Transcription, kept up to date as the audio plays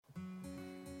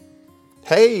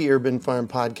Hey, Urban Farm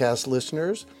Podcast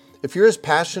listeners. If you're as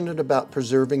passionate about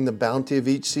preserving the bounty of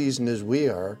each season as we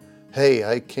are, hey,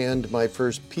 I canned my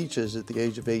first peaches at the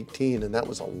age of 18, and that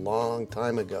was a long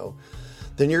time ago,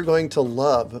 then you're going to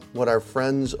love what our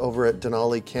friends over at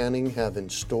Denali Canning have in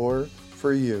store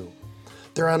for you.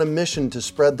 They're on a mission to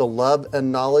spread the love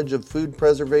and knowledge of food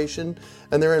preservation,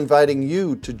 and they're inviting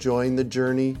you to join the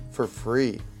journey for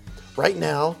free. Right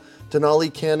now,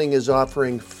 Denali Canning is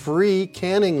offering free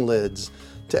canning lids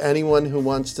to anyone who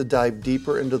wants to dive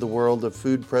deeper into the world of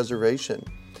food preservation.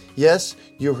 Yes,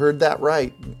 you heard that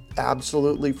right,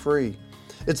 absolutely free.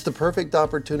 It's the perfect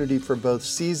opportunity for both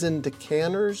seasoned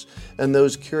canners and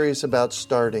those curious about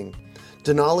starting.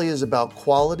 Denali is about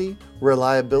quality,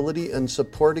 reliability, and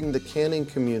supporting the canning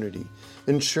community,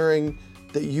 ensuring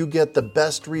that you get the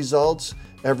best results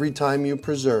every time you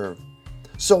preserve.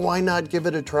 So why not give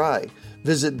it a try?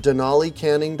 Visit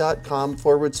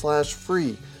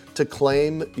denalicanning.com/free to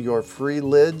claim your free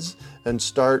lids and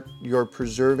start your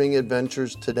preserving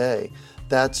adventures today.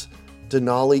 That's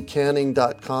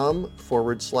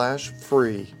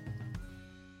denalicanning.com/free.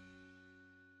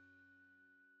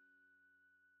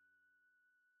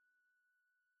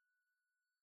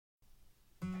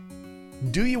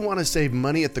 Do you want to save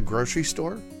money at the grocery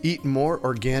store, eat more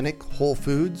organic, whole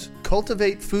foods,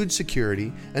 cultivate food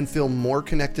security, and feel more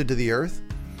connected to the earth?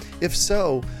 If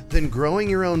so, then growing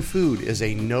your own food is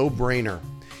a no-brainer.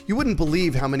 You wouldn't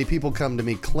believe how many people come to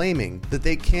me claiming that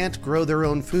they can't grow their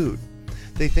own food.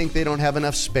 They think they don't have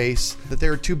enough space, that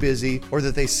they're too busy, or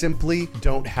that they simply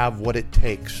don't have what it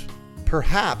takes.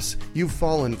 Perhaps you've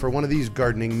fallen for one of these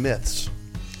gardening myths.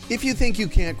 If you think you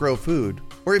can't grow food,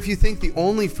 or if you think the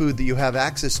only food that you have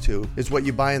access to is what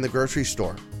you buy in the grocery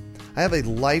store, I have a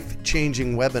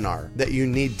life-changing webinar that you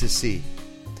need to see.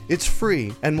 It's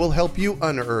free and will help you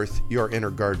unearth your inner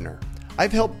gardener.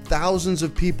 I've helped thousands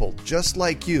of people just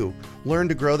like you learn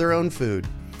to grow their own food,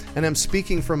 and I'm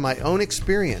speaking from my own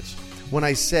experience when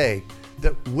I say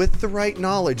that with the right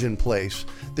knowledge in place,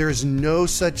 there is no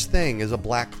such thing as a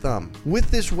black thumb. With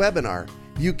this webinar,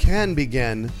 you can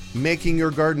begin making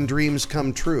your garden dreams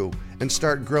come true and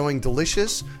start growing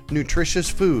delicious, nutritious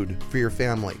food for your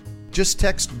family. Just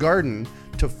text GARDEN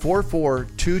to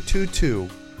 44222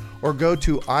 or go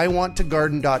to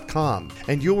iwanttogarden.com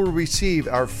and you will receive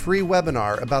our free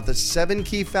webinar about the 7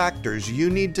 key factors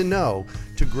you need to know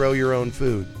to grow your own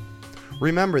food.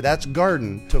 Remember, that's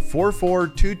GARDEN to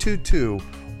 44222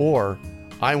 or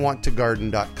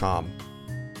iwanttogarden.com.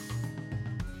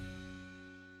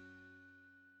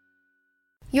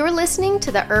 You're listening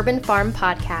to the Urban Farm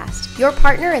Podcast, your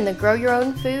partner in the Grow Your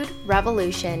Own Food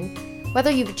revolution. Whether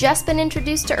you've just been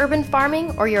introduced to urban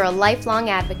farming or you're a lifelong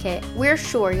advocate, we're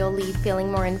sure you'll leave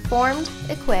feeling more informed,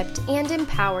 equipped, and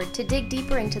empowered to dig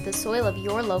deeper into the soil of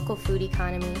your local food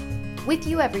economy. With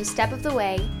you every step of the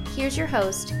way, here's your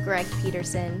host, Greg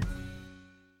Peterson.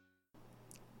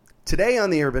 Today on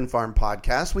the Urban Farm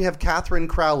Podcast, we have Catherine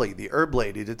Crowley, the herb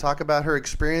lady, to talk about her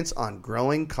experience on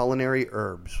growing culinary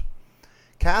herbs.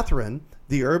 Catherine,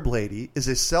 the herb lady, is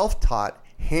a self-taught,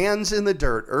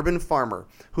 hands-in-the-dirt urban farmer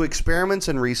who experiments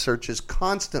and researches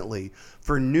constantly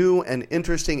for new and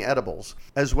interesting edibles,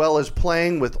 as well as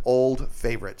playing with old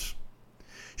favorites.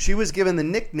 She was given the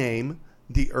nickname,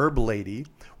 the herb lady,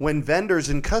 when vendors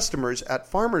and customers at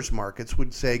farmers markets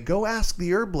would say, "Go ask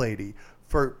the herb lady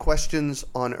for questions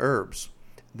on herbs."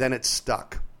 Then it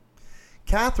stuck.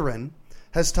 Catherine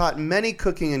has taught many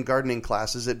cooking and gardening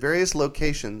classes at various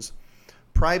locations,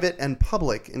 private and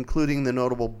public, including the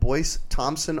notable Boyce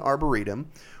Thompson Arboretum,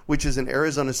 which is an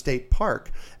Arizona State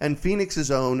Park, and Phoenix's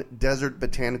own Desert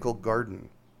Botanical Garden.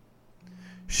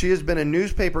 She has been a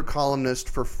newspaper columnist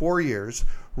for 4 years,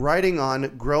 writing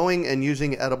on growing and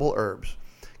using edible herbs.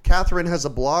 Catherine has a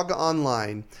blog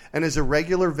online and is a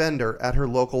regular vendor at her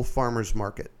local farmers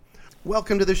market.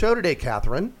 Welcome to the show today,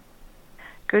 Catherine.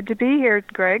 Good to be here,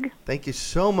 Greg. Thank you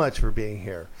so much for being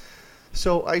here.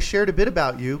 So I shared a bit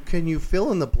about you. Can you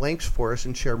fill in the blanks for us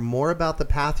and share more about the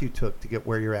path you took to get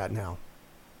where you're at now?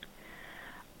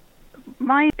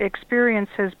 My experience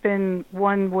has been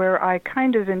one where I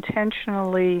kind of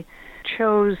intentionally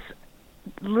chose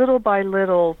little by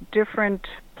little different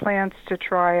plants to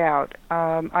try out.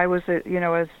 I was,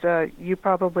 as you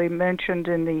probably mentioned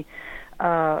in the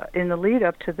lead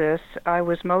up to this, I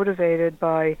was motivated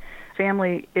by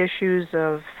family issues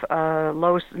of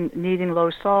needing low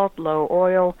salt, low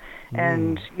oil,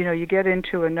 and you get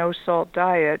into a no salt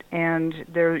diet and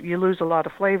you lose a lot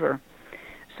of flavor.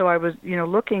 So I was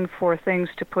looking for things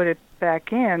to put it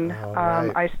back in.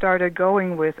 Right. I started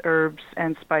going with herbs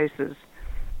and spices,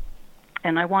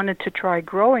 and I wanted to try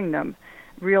growing them.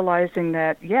 realizing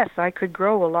that, yes, I could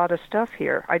grow a lot of stuff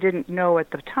here. I didn't know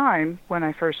at the time when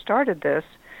I first started this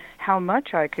how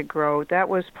much I could grow. That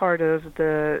was part of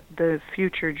the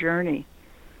future journey.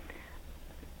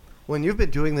 Well, and you've been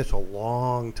doing this a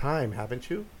long time, haven't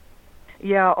you?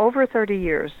 Yeah, over 30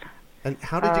 years. And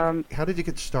how did you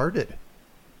get started?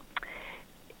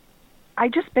 I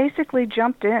just basically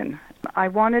jumped in. I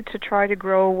wanted to try to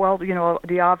grow, well,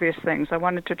 the obvious things. I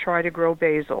wanted to try to grow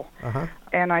basil. Uh-huh.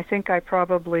 And I think I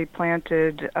probably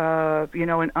planted,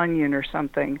 an onion or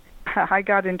something. I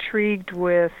got intrigued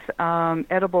with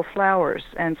edible flowers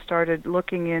and started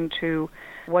looking into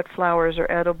what flowers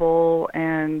are edible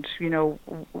and,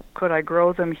 could I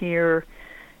grow them here?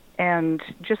 And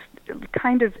just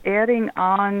kind of adding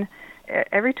on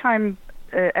every time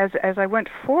as I went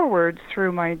forward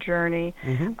through my journey,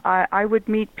 mm-hmm. I would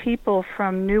meet people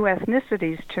from new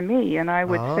ethnicities to me, and I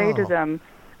would say to them,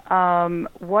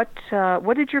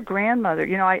 what did your grandmother,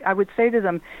 I would say to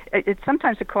them,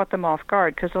 sometimes it caught them off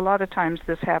guard, because a lot of times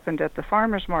this happened at the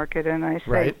farmer's market, and I say,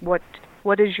 right.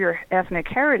 What is your ethnic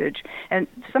heritage? And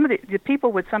some of the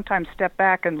people would sometimes step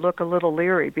back and look a little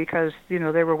leery, because, they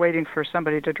were waiting for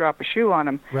somebody to drop a shoe on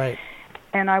them. Right.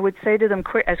 And I would say to them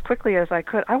as quickly as I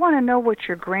could, I want to know what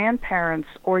your grandparents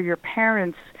or your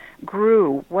parents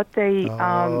grew, what they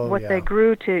they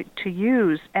grew to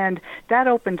use, and that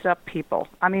opens up people.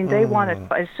 I mean, they want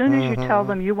to, as soon as you tell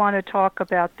them you want to talk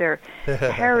about their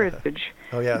heritage,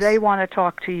 they want to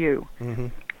talk to you. Mm-hmm.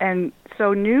 And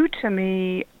so new to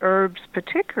me, herbs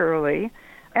particularly,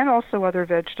 and also other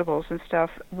vegetables and stuff,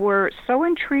 were so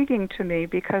intriguing to me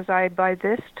because I, by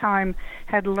this time,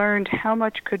 had learned how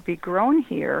much could be grown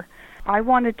here. I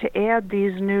wanted to add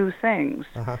these new things.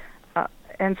 Uh-huh.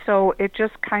 And so it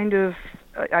just kind of,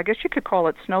 I guess you could call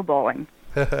it snowballing.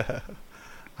 I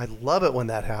love it when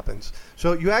that happens.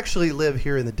 So you actually live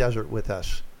here in the desert with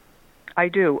us. I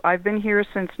do. I've been here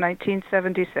since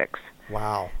 1976.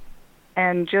 Wow.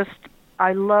 And just,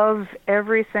 I love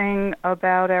everything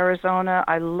about Arizona.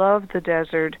 I love the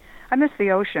desert. I miss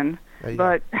the ocean,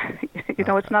 but,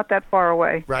 it's not that far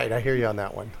away. Right, I hear you on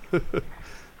that one.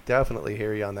 Definitely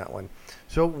hear you on that one.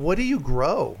 So what do you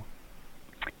grow?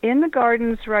 In the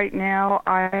gardens right now,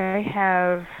 I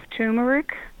have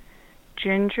turmeric,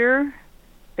 ginger,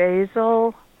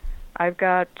 basil. I've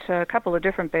got a couple of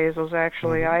different basils,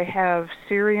 actually. Mm-hmm. I have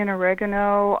Syrian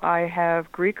oregano. I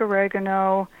have Greek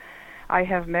oregano. I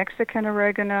have Mexican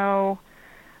oregano,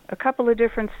 a couple of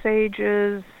different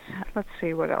sages. Let's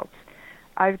see, what else?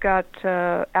 I've got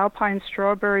alpine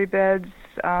strawberry beds,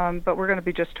 but we're going to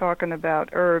be just talking about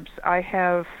herbs. I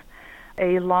have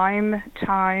a lime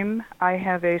thyme. I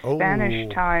have a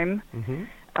Spanish thyme. Mm-hmm.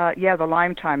 The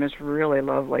lime thyme is really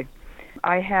lovely.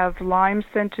 I have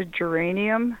lime-scented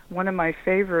geranium, one of my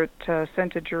favorite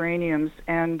scented geraniums,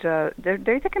 and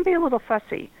they can be a little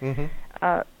fussy. Mm-hmm.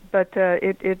 But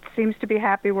it seems to be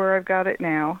happy where I've got it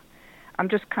now. I'm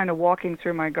just kind of walking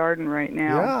through my garden right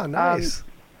now. Yeah, nice.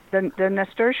 The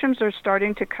nasturtiums are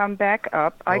starting to come back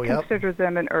up. I consider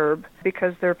them an herb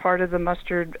because they're part of the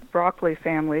mustard broccoli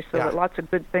family, so there's lots of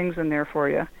good things in there for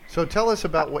you. So tell us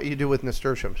about what you do with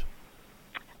nasturtiums.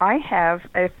 I have,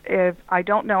 if I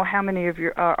don't know how many of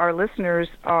our listeners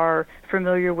are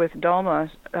familiar with Dolma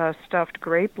stuffed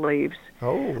grape leaves.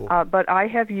 Oh. But I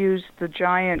have used the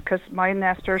giant, because my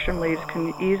nasturtium leaves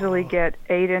can easily get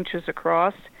 8 inches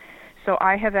across. So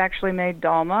I have actually made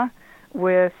dolma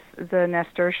with the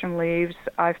nasturtium leaves.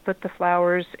 I've put the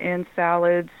flowers in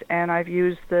salads, and I've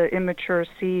used the immature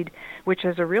seed, which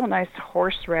has a real nice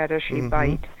horseradishy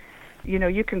bite.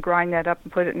 You can grind that up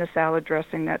and put it in a salad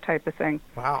dressing, that type of thing.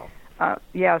 Wow.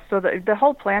 So the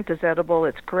whole plant is edible.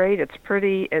 It's great. It's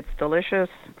pretty. It's delicious.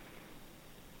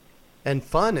 And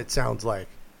fun, it sounds like.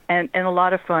 And a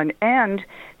lot of fun. And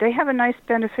they have a nice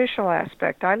beneficial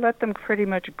aspect. I let them pretty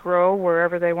much grow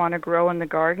wherever they want to grow in the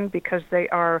garden because they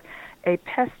are a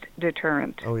pest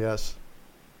deterrent. Oh, yes.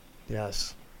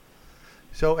 Yes.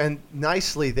 So, and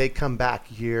nicely, they come back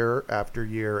year after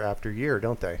year after year,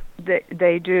 don't they?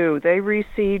 They do. They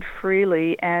reseed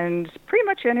freely and pretty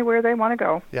much anywhere they want to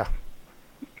go. Yeah.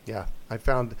 Yeah. I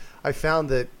found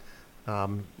that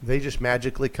they just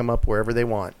magically come up wherever they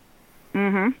want.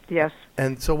 Mm-hmm. Yes.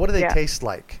 And so what do they taste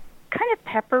like? Kind of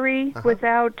peppery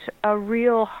without a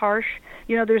real harsh...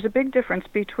 there's a big difference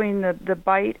between the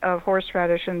bite of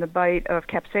horseradish and the bite of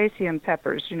capsaicum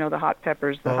peppers, the hot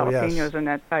peppers, the jalapenos and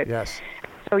that type. Yes.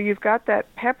 So you've got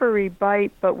that peppery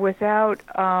bite, but without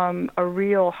a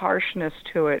real harshness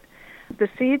to it. The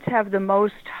seeds have the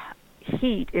most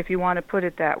heat, if you want to put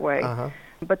it that way.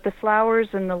 But the flowers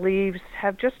and the leaves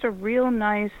have just a real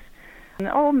nice,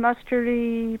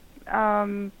 mustardy,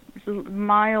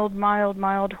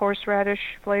 mild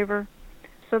horseradish flavor.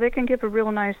 So they can give a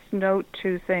real nice note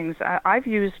to things. I've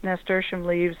used nasturtium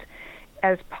leaves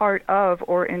as part of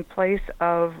or in place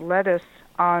of lettuce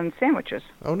on sandwiches.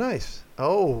 Oh, nice.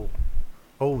 Oh,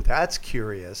 that's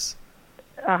curious.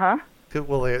 Uh-huh.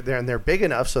 Well, they're big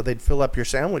enough so they'd fill up your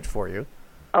sandwich for you.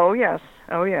 Oh, yes.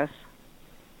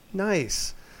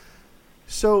 Nice.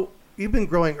 So you've been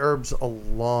growing herbs a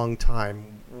long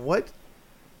time.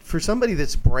 For somebody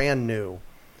that's brand new,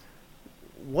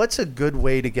 what's a good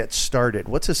way to get started?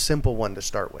 What's a simple one to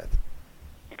start with?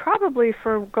 Probably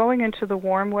for going into the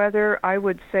warm weather, I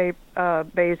would say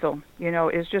basil,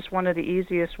 is just one of the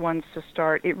easiest ones to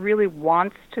start. It really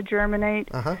wants to germinate.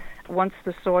 Uh-huh. Once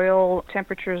the soil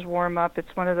temperatures warm up,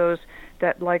 it's one of those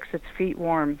that likes its feet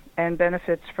warm and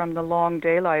benefits from the long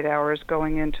daylight hours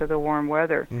going into the warm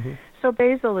weather. Mm-hmm. So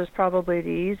basil is probably the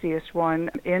easiest one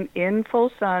in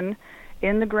full sun,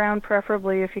 in the ground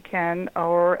preferably if you can,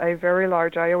 or a very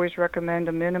large. I always recommend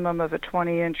a minimum of a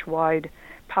 20-inch wide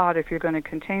pot if you're going to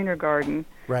container garden.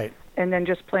 Right. And then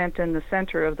just plant in the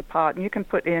center of the pot. And you can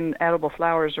put in edible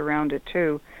flowers around it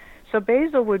too. So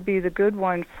basil would be the good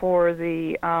one for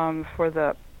the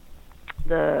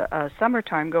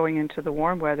summertime going into the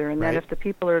warm weather. And then if the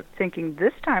people are thinking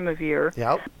this time of year,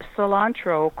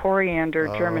 cilantro, coriander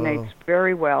germinates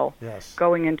very well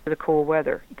going into the cool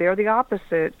weather. They're the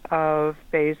opposite of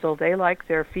basil. They like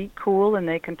their feet cool and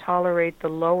they can tolerate the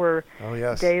lower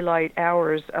daylight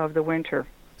hours of the winter.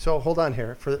 So hold on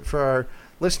here. For our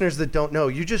listeners that don't know,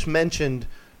 you just mentioned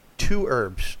two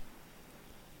herbs.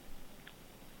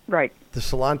 Right. The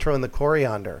cilantro and the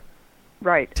coriander.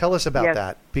 Right. Tell us about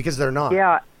that, because they're not.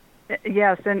 Yeah.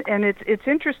 Yes, and it's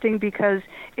interesting because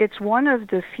it's one of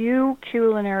the few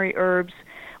culinary herbs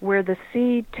where the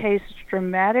seed tastes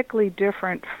dramatically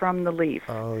different from the leaf.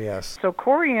 Oh, yes. So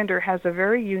coriander has a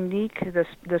very unique,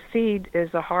 the seed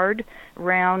is a hard,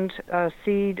 round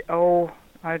seed,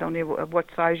 I don't know what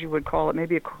size you would call it,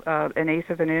 maybe an eighth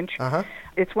of an inch. Uh-huh.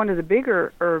 It's one of the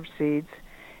bigger herb seeds,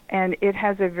 and it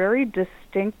has a very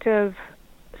distinctive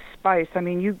spice. I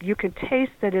mean, you could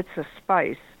taste that it's a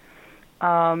spice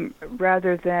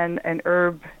rather than an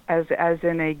herb as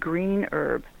in a green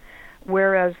herb.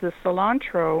 Whereas the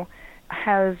cilantro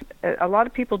has, a lot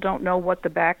of people don't know what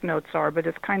the back notes are, but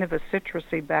it's kind of a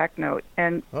citrusy back note.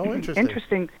 And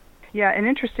interestingly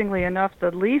enough,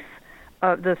 the leaf,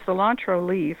 the cilantro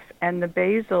leaf and the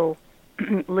basil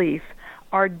leaf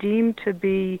are deemed to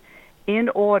be in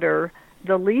order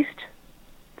the least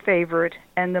favorite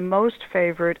and the most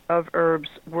favorite of herbs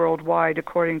worldwide,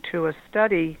 according to a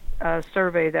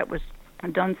survey that was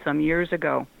done some years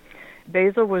ago.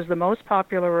 Basil was the most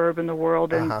popular herb in the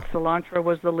world, and cilantro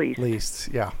was the least. Least,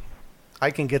 yeah. I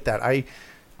can get that. I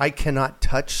cannot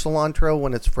touch cilantro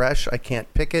when it's fresh. I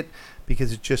can't pick it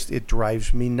because it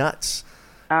drives me nuts.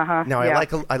 Now,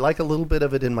 I like a little bit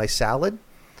of it in my salad,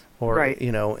 or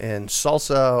in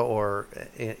salsa, or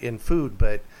in food,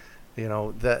 but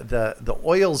the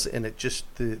oils in it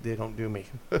they don't do me.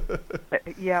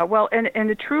 Yeah, well, and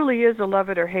it truly is a love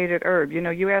it or hate it herb.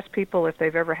 You ask people if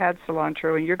they've ever had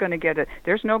cilantro, and you're going to get it.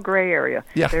 There's no gray area.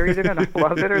 Yeah. They're either going to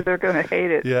love it or they're going to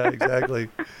hate it. Yeah, exactly.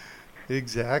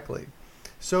 Exactly.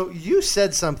 So you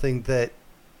said something that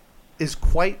is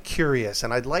quite curious,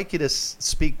 and I'd like you to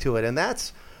speak to it, and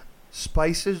that's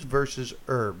spices versus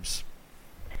herbs.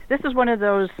 This is one of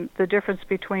those, the difference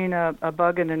between a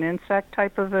bug and an insect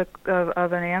type of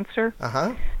an answer.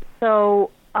 Uh-huh.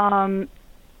 So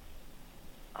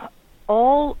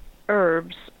all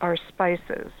herbs are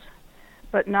spices,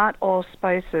 but not all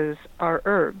spices are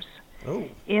herbs. Oh.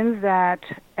 In that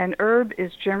an herb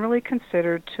is generally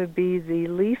considered to be the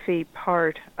leafy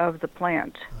part of the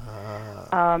plant,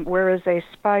 whereas a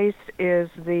spice is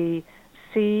the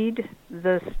seed,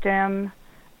 the stem,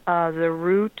 the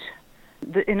root,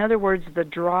 in other words, the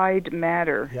dried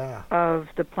matter of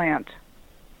the plant.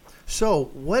 So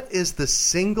what is the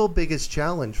single biggest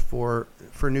challenge for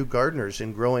new gardeners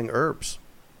in growing herbs?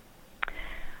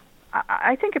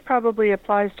 I think it probably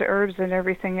applies to herbs and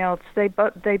everything else.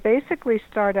 They basically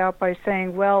start out by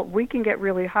saying, well, we can get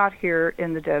really hot here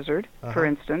in the desert, for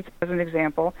instance, as an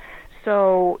example.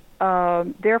 So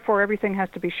therefore, everything has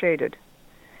to be shaded.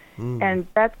 And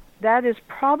that is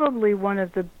probably one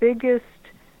of the biggest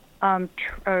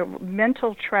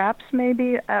mental traps,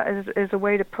 maybe, is a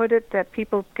way to put it, that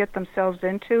people get themselves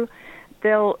into.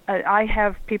 I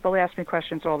have people ask me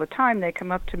questions all the time. They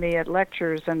come up to me at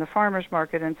lectures and the farmers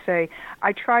market and say,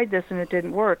 I tried this and it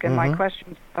didn't work. And my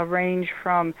questions range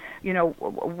from,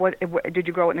 what did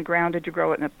you grow it in the ground? Did you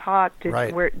grow it in a pot?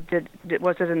 Right.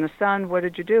 Was it in the sun? What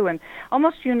did you do? And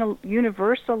almost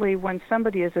universally, when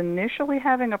somebody is initially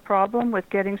having a problem with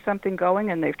getting something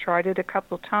going and they've tried it a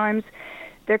couple times,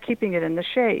 they're keeping it in the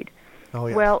shade. Oh,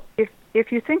 yes. Well,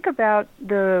 if you think about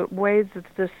the way that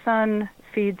the sun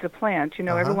feeds a plant,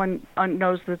 everyone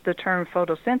knows that the term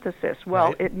photosynthesis. Well,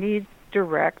 right. It needs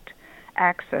direct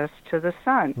access to the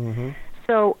sun. Mm-hmm.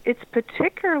 So it's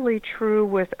particularly true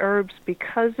with herbs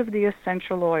because of the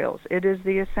essential oils. It is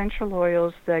the essential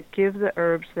oils that give the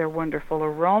herbs their wonderful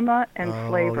aroma and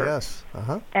flavor. Oh, yes.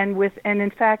 Uh-huh. And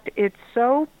in fact, it's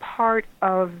so part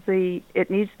of it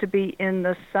needs to be in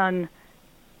the sun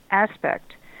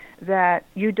aspect that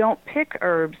you don't pick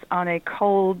herbs on a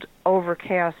cold,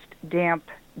 overcast, damp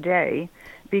day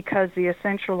because the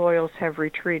essential oils have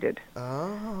retreated.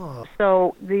 Oh.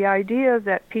 So the idea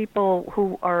that people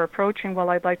who are approaching, well,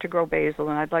 I'd like to grow basil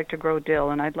and I'd like to grow dill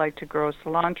and I'd like to grow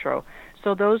cilantro.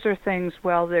 So those are things,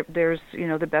 well, there's,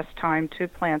 the best time to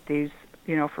plant these,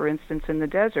 for instance, in the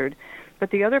desert. But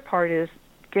the other part is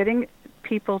getting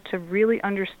people to really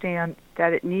understand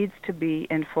that it needs to be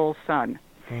in full sun.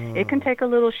 It can take a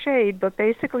little shade, but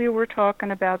basically we're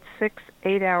talking about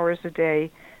 6-8 hours a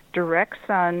day, direct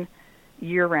sun,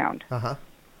 year-round. Uh-huh.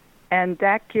 And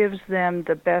that gives them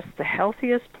the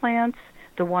healthiest plants,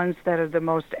 the ones that are the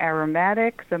most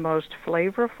aromatic, the most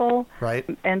flavorful, right,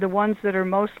 and the ones that are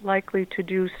most likely to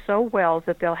do so well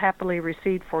that they'll happily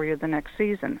reseed for you the next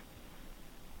season.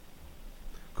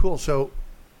 Cool. So,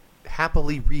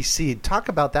 happily reseed. Talk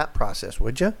about that process,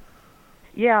 would you?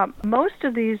 Yeah, most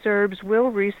of these herbs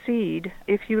will reseed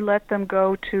if you let them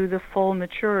go to the full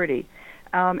maturity.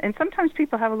 And sometimes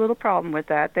people have a little problem with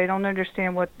that. They don't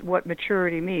understand what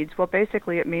maturity means. Well,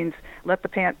 basically it means let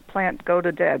the plant go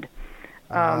to dead.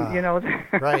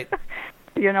 Right.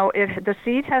 The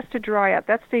seed has to dry out.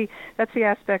 That's the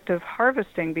aspect of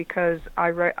harvesting, because I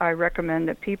recommend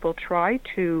that people try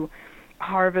to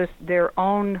harvest their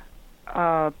own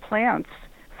plants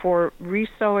for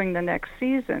resowing the next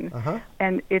season. Uh-huh.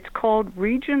 And it's called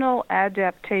regional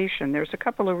adaptation. There's a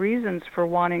couple of reasons for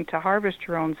wanting to harvest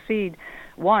your own seed.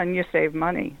 One, you save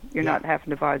money. You're not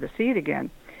having to buy the seed again.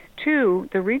 Two,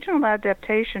 the regional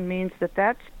adaptation means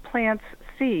that plant's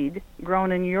seed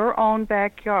grown in your own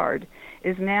backyard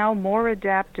is now more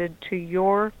adapted to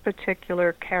your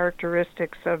particular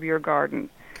characteristics of your garden.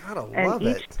 Gotta love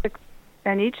it.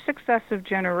 And each successive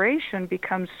generation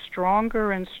becomes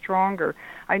stronger and stronger.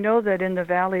 I know that in the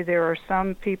valley there are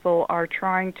some people are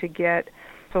trying to get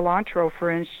cilantro,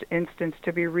 for instance,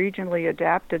 to be regionally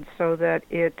adapted so that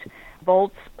it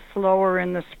bolts slower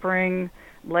in the spring,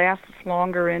 lasts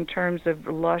longer in terms of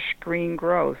lush green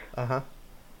growth. Uh-huh.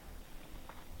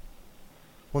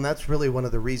 Well, that's really one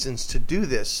of the reasons to do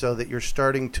this, so that you're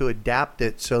starting to adapt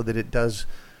it so that it does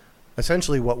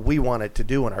essentially what we want it to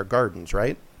do in our gardens,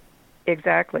 right?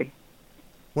 Exactly.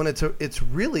 When it's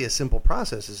really a simple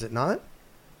process, is it not?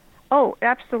 Oh,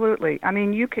 absolutely. I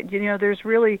mean, there's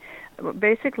really,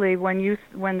 basically, when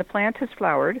the plant has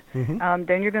flowered, mm-hmm.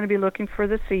 Then you're going to be looking for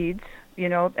the seeds,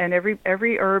 and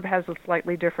every herb has a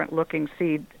slightly different looking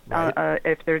seed, right.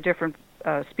 If they're different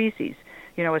species.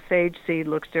 A sage seed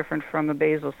looks different from a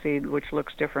basil seed, which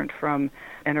looks different from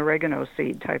an oregano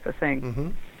seed type of thing. Mm-hmm.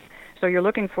 So you're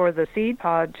looking for the seed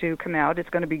pod to come out. It's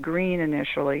going to be green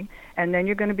initially, and then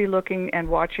you're going to be looking and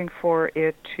watching for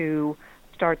it to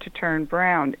start to turn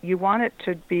brown. You want it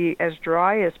to be as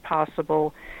dry as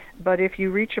possible, but if you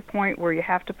reach a point where you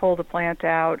have to pull the plant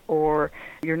out or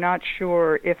you're not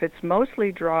sure if it's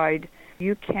mostly dried,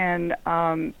 you can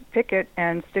pick it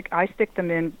and stick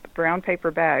them in brown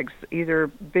paper bags, either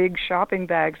big shopping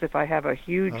bags if I have a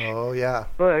huge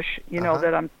bush,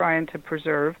 that I'm trying to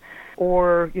preserve,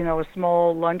 or, a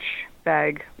small lunch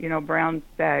bag, brown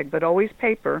bag, but always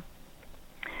paper.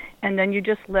 And then you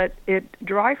just let it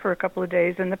dry for a couple of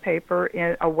days in the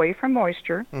paper away from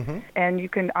moisture. Mm-hmm.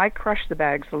 And I crush the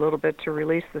bags a little bit to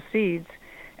release the seeds.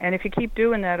 And if you keep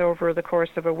doing that over the course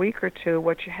of a week or two,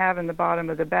 what you have in the bottom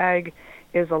of the bag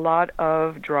is a lot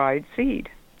of dried seed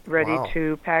ready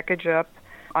to package up.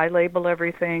 I label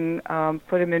everything,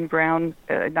 put them in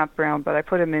not brown, but I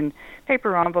put them in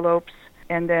paper envelopes.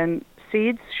 And then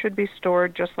seeds should be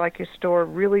stored just like you store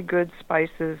really good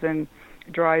spices and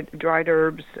dried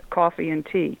herbs, coffee and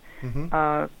tea.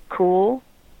 Mm-hmm. Cool,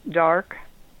 dark,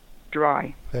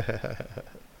 dry.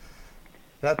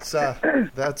 That's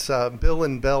Bill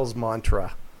and Bell's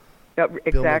mantra. Yep,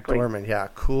 exactly. Bill McDormand, yeah.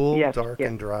 Cool, dark,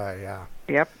 and dry, yeah.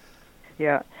 Yep.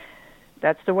 Yeah.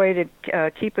 that's the way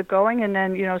to keep it going. And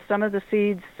then, some of the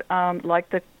seeds, like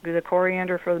the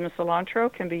coriander from the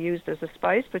cilantro, can be used as a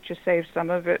spice, but you save some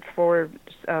of it for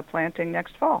planting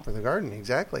next fall. For the garden,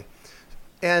 exactly.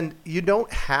 And you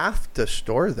don't have to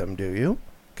store them, do you?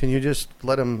 Can you just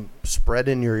let them spread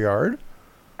in your yard?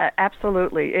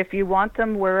 Absolutely. If you want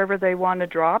them wherever they want to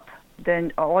drop,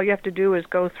 then all you have to do is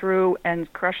go through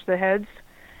and crush the heads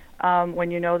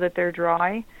when you know that they're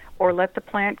dry, or let the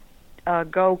plant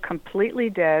go completely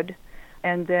dead,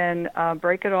 and then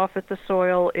break it off at the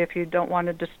soil if you don't want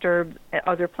to disturb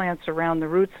other plants around the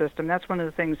root system. That's one of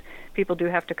the things people do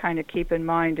have to kind of keep in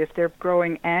mind. If they're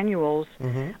growing annuals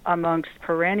amongst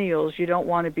perennials, you don't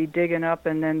want to be digging up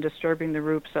and then disturbing the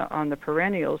roots on the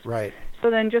perennials. Right. So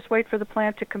then just wait for the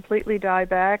plant to completely die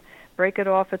back, break it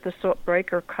off at the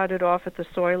break or cut it off at the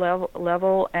soil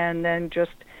level, and then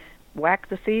just whack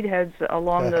the seed heads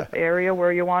along the area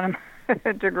where you want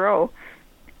them to grow.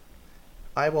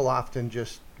 I will often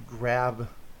just grab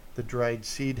the dried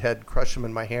seed head, crush them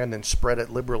in my hand, and spread it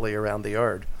liberally around the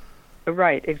yard.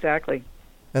 Right, exactly.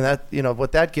 And that,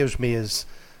 what that gives me is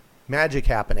magic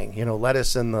happening.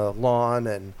 Lettuce in the lawn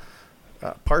and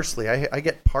parsley. I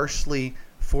get parsley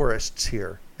forests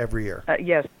here every year.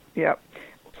 Yes, yeah.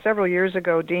 Several years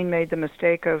ago, Dean made the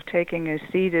mistake of taking a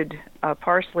seeded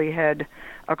parsley head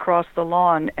across the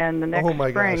lawn, and the next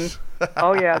spring,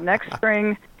 next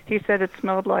spring, he said it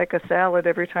smelled like a salad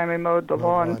every time I mowed the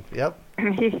lawn. Yep.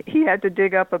 He had to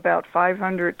dig up about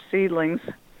 500 seedlings.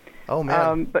 Oh,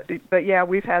 man. But yeah,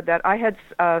 we've had that. I had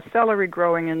celery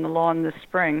growing in the lawn this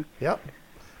spring. Yep.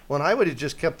 Well, I would have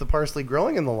just kept the parsley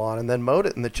growing in the lawn and then mowed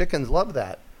it, and the chickens love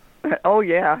that. Oh,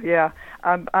 yeah.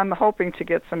 I'm hoping to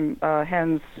get some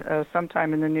hens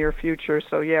sometime in the near future.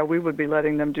 So, yeah, we would be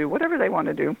letting them do whatever they want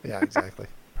to do. Yeah, exactly.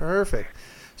 Perfect.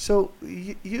 So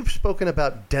you've spoken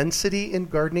about density in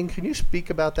gardening. Can you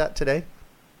speak about that today?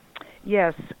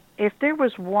 Yes. If there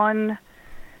was one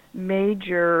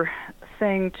major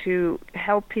thing to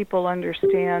help people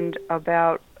understand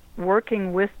about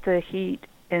working with the heat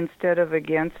instead of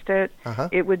against it,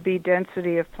 it would be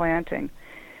density of planting.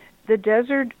 The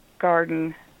desert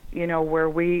garden, where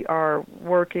we are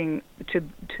working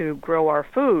to grow our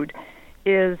food,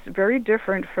 is very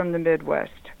different from the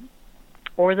Midwest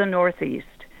or the Northeast.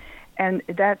 And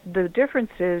that the difference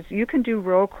is you can do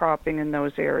row cropping in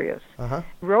those areas.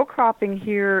 Row cropping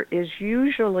here is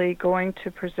usually going to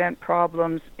present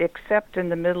problems, except in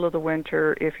the middle of the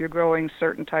winter if you're growing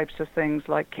certain types of things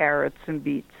like carrots and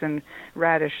beets and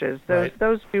radishes.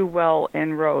 Those do well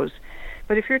in rows.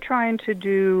 But if you're trying to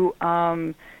do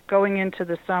going into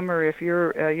the summer, if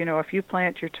you're if you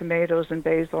plant your tomatoes and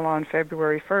basil on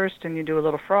February 1st and you do a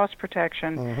little frost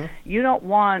protection, you don't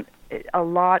want a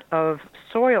lot of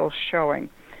soil showing.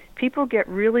 People get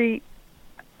really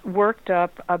worked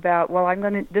up about,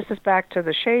 this is back to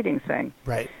the shading thing.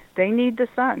 Right. They need the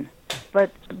sun,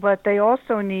 but they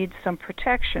also need some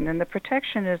protection, and the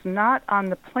protection is not on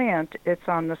the plant, it's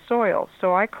on the soil.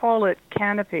 So I call it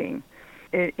canopying.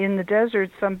 In the desert,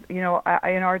 in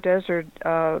our desert,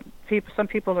 some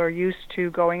people are used to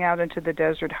going out into the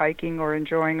desert hiking or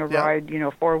enjoying a ride,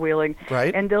 four-wheeling,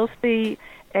 right. And they'll see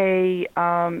a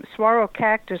saguaro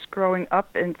cactus growing up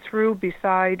and through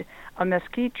beside a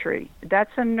mesquite tree.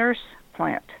 That's a nurse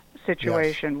plant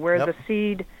situation where the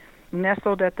seed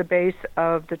nestled at the base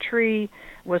of the tree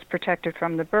was protected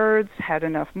from the birds, had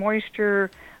enough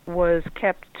moisture, was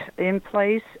kept in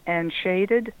place and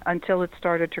shaded until it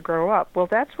started to grow up. Well,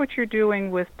 that's what you're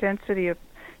doing with density of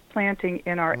planting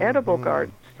in our edible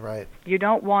gardens. Right. You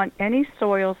don't want any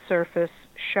soil surface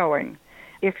showing.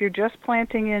 If you're just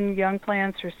planting in young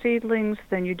plants or seedlings,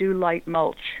 then you do light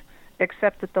mulch,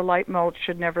 except that the light mulch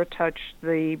should never touch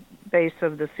the base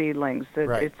of the seedlings.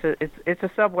 Right. It's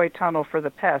a subway tunnel for the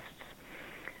pests.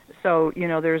 So,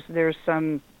 there's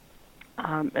some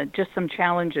just some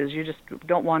challenges. You just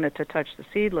don't want it to touch the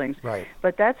seedlings. Right.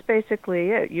 But that's basically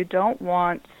it. You don't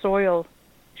want soil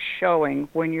showing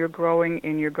when you're growing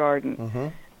in your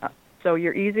garden. So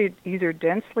you're either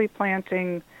densely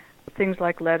planting things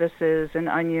like lettuces and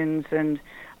onions and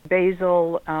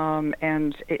basil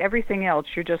and everything else.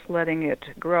 You're just letting it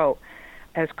grow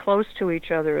as close to each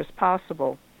other as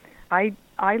possible. I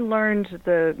learned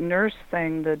the nurse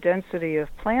thing, the density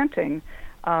of planting,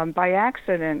 by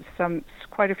accident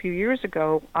quite a few years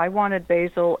ago. I wanted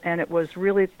basil, and it was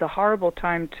really the horrible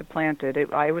time to plant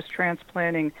it. I was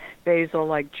transplanting basil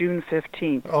like June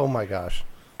 15th. Oh, my gosh.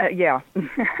 Yeah.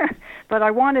 But I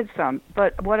wanted some.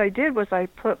 But what I did was I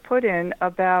put in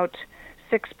about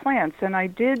 6 plants, and I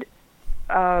did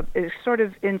sort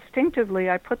of instinctively,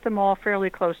 I put them all fairly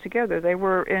close together. They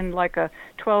were in like a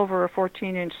 12 or a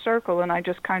 14-inch circle, and I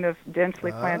just kind of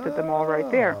densely planted them all right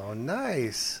there. Oh,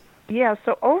 nice. Yeah,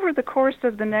 so over the course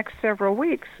of the next several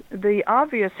weeks, the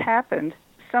obvious happened.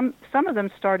 Some of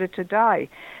them started to die,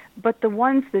 but the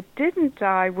ones that didn't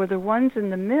die were the ones in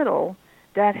the middle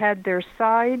that had their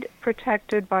side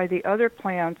protected by the other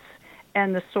plants,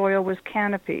 and the soil was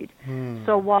canopied.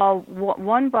 So while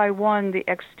one by one the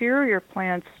exterior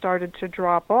plants started to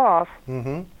drop off,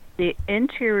 the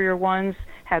interior ones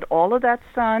had all of that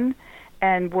sun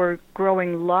and were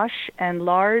growing lush and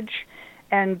large.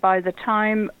 And by the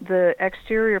time the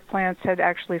exterior plants had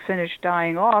actually finished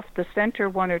dying off, the center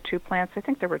one or two plants, I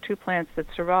think there were 2 plants that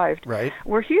survived,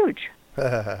 were huge.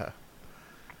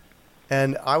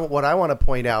 And what I want to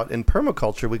point out, in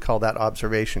permaculture, we call that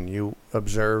observation. You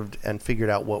observed and figured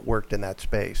out what worked in that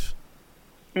space.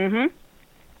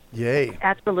 Yay.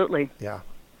 Absolutely. Yeah.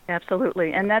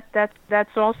 Absolutely. And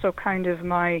that's also kind of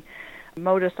my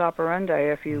modus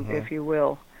operandi, if you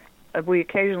will. We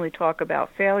occasionally talk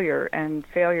about failure, and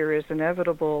failure is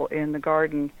inevitable in the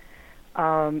garden.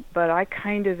 But I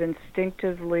kind of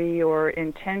instinctively or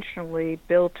intentionally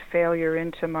built failure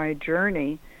into my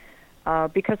journey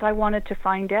because I wanted to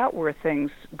find out where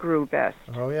things grew best.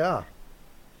 Oh, yeah.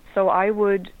 So I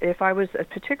would,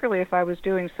 particularly if I was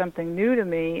doing something new to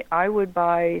me, I would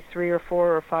buy 3 or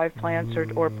 4 or 5 plants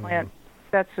or plant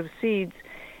sets of seeds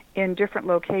in different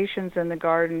locations in the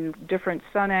garden, different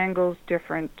sun angles,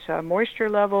 different moisture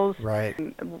levels,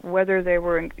 whether they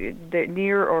were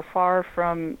near or far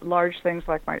from large things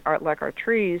like our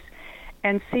trees,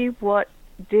 and see what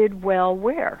did well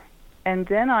where. And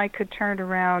then I could turn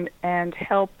around and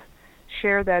help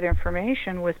share that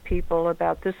information with people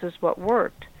about this is what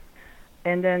worked.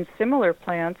 And then similar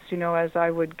plants, as I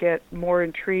would get more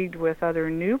intrigued with other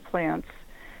new plants,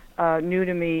 new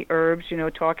to me herbs,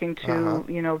 talking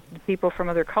to, people from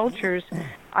other cultures,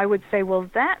 I would say, well,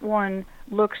 that one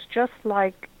looks just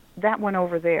like that one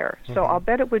over there. So I'll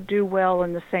bet it would do well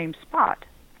in the same spot,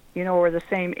 or the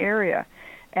same area.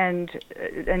 And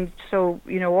so,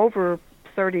 over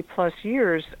 30 plus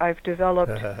years, I've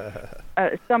developed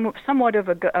somewhat of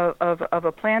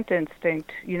a plant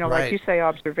instinct, like you say,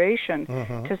 observation,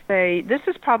 to say, this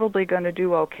is probably going to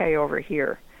do okay over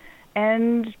here.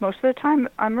 And most of the time,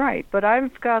 I'm right. But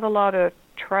I've got a lot of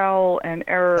trial and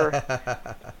error.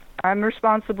 I'm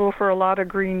responsible for a lot of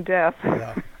green death.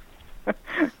 Yeah,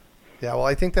 well,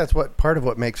 I think that's part of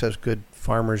what makes us good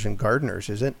farmers and gardeners,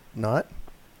 is it not?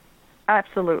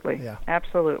 Absolutely. Yeah.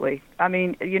 Absolutely. I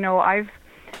mean,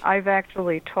 I've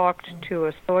actually talked to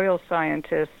a soil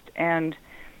scientist and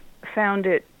found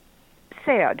it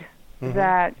sad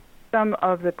that some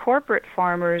of the corporate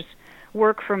farmers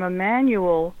work from a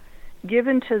manual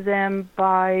given to them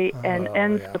by an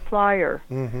end supplier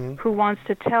who wants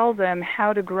to tell them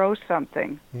how to grow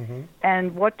something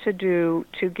and what to do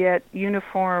to get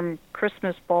uniform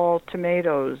Christmas ball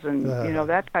tomatoes and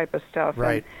that type of stuff.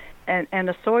 Right. And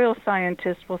a soil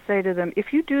scientist will say to them,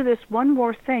 if you do this one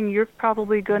more thing, you're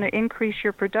probably going to increase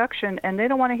your production, and they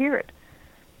don't want to hear it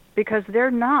because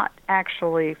they're not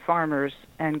actually farmers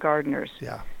and gardeners.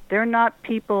 Yeah. They're not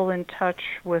people in touch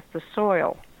with the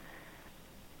soil.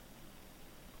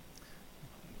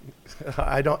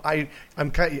 I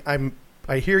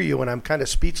hear you, and I'm kind of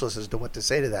speechless as to what to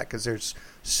say to that because there's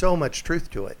so much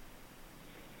truth to it.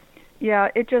 Yeah,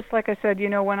 it just, like I said,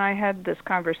 when I had this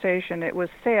conversation, it was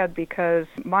sad because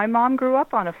my mom grew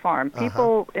up on a farm.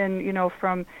 People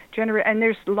from and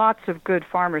there's lots of good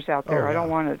farmers out there. I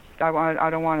don't want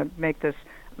to make this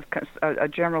a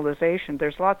generalization.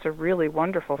 There's lots of really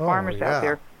wonderful farmers out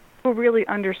there who really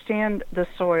understand the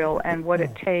soil and what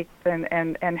it takes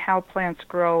and how plants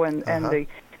grow and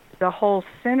the whole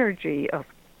synergy of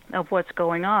what's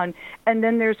going on. And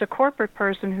then there's a corporate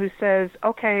person who says,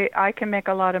 okay, I can make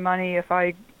a lot of money if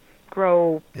I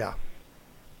grow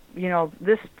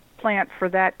this plant for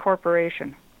that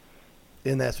corporation.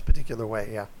 In that particular way,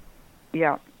 yeah.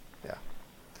 Yeah. Yeah.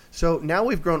 So now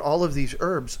we've grown all of these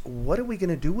herbs. What are we going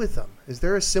to do with them? Is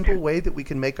there a simple way that we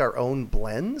can make our own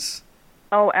blends?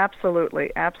 Oh, absolutely,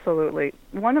 absolutely.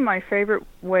 One of my favorite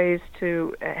ways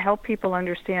to help people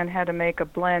understand how to make a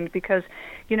blend, because,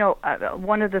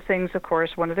 one of the things, of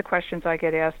course, one of the questions I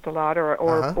get asked a lot,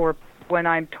 or when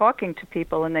I'm talking to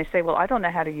people and they say, well, I don't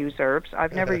know how to use herbs.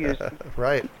 I've never used them.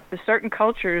 Right. For certain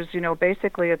cultures,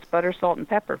 basically it's butter, salt, and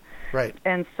pepper. Right.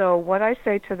 And so what I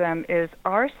say to them is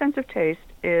our sense of taste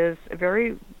is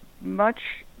very much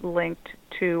linked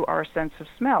to our sense of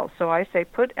smell. So I say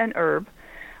put an herb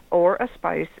or a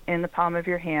spice in the palm of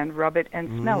your hand, rub it and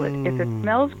smell it. If it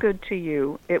smells good to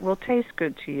you, it will taste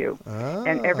good to you.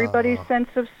 And everybody's sense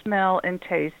of smell and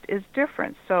taste is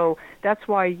different. So that's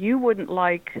why you wouldn't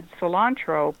like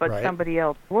cilantro, but somebody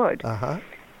else would.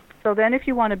 So then if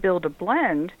you want to build a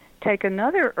blend, take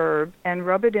another herb and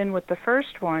rub it in with the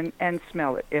first one and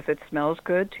smell it. If it smells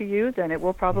good to you, then it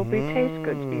will probably taste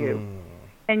good to you.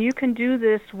 And you can do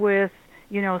this with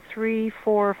 3,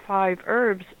 4, 5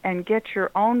 herbs and get your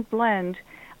own blend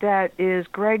that is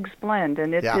Greg's blend,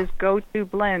 and it's his go-to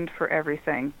blend for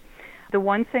everything. The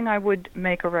one thing I would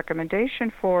make a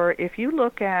recommendation for, if you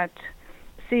look at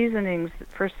seasonings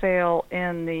for sale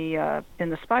in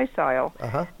the spice aisle,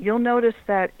 you'll notice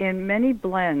that in many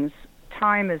blends,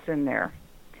 thyme is in there.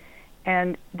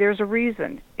 And there's a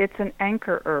reason. It's an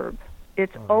anchor herb.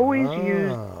 It's always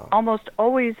used, almost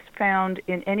always found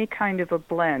in any kind of a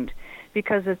blend,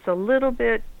 because it's a little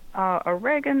bit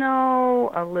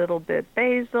oregano, a little bit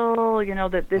basil.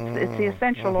 That it's the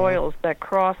essential oils that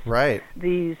cross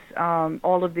these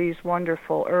all of these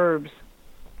wonderful herbs.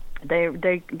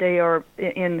 They are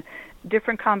in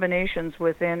different combinations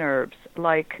within herbs.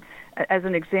 Like, as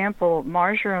an example,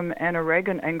 marjoram and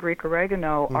oregano and Greek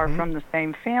oregano are from the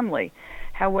same family.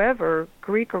 However,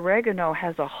 Greek oregano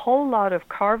has a whole lot of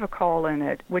carvacol in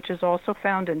it, which is also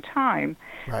found in thyme,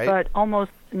 but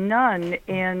almost none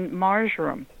in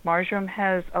marjoram. Marjoram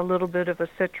has a little bit of a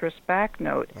citrus back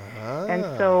note, and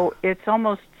so it's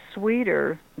almost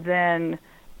sweeter than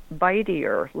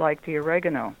bitier, like the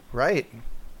oregano. Right.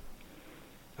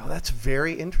 Oh, that's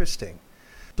very interesting.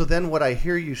 So then what I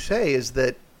hear you say is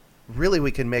that really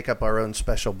we can make up our own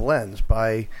special blends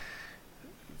by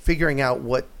figuring out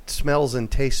what smells and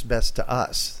tastes best to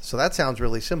us. So that sounds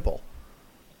really simple.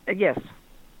 Yes,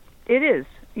 it is.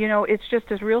 It's just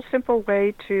a real simple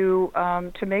way to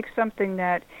make something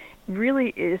that really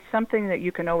is something that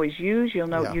you can always use. You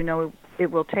know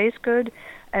it will taste good.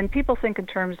 And people think in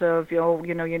terms of,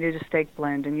 you need a steak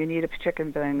blend, and you need a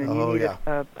chicken blend, and you need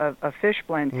a fish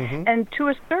blend. And to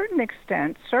a certain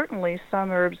extent, certainly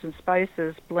some herbs and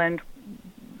spices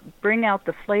bring out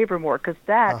the flavor more, because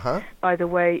that, by the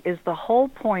way, is the whole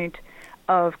point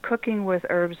of cooking with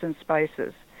herbs and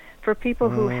spices. For people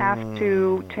who have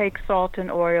to take salt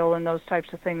and oil and those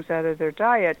types of things out of their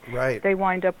diet, they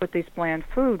wind up with these bland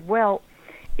food. Well,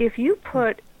 if you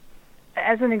put,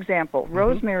 as an example,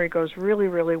 rosemary goes really,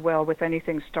 really well with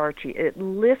anything starchy. It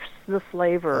lifts the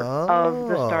flavor of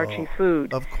the starchy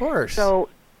food. Of course. So,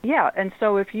 and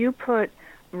so if you put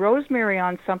rosemary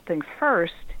on something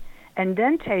first and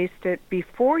then taste it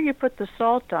before you put the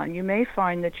salt on, you may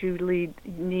find that you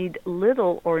need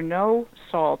little or no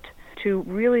salt to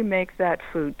really make that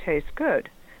food taste good.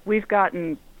 We've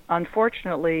gotten,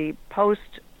 unfortunately,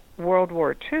 post-World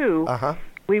War II,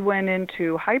 we went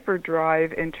into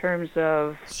hyperdrive in terms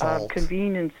of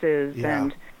conveniences,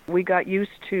 and we got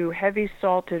used to heavy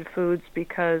salted foods,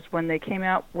 because when they came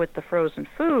out with the frozen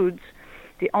foods,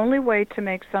 the only way to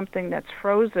make something that's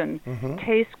frozen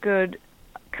taste good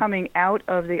coming out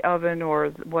of the oven or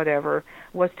whatever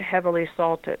was to heavily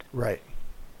salt it. Right.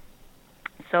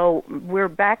 So we're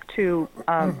back to,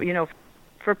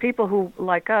 for people who,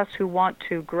 like us, who want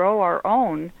to grow our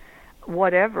own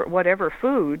whatever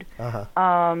food,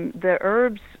 the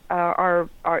herbs are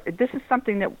this is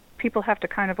something that people have to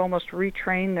kind of almost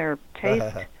retrain their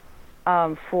taste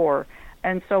for.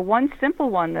 And so one simple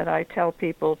one that I tell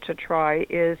people to try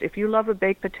is, if you love a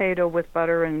baked potato with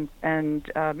butter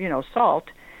and salt,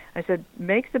 I said,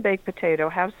 make the baked potato,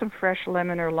 have some fresh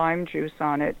lemon or lime juice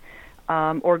on it,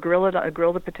 or grill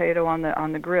the potato on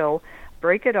the grill.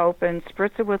 Break it open,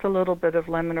 spritz it with a little bit of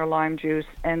lemon or lime juice,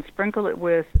 and sprinkle it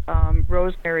with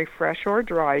rosemary, fresh or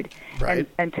dried,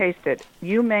 and taste it.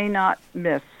 You may not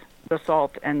miss the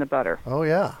salt and the butter. Oh,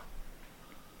 yeah.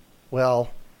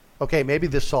 Well, okay, maybe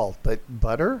the salt, but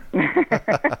butter?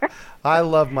 I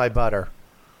love my butter.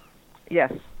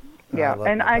 Yes. Yeah,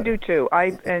 and I do too.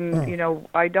 I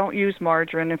don't use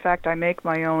margarine. In fact, I make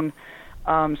my own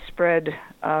spread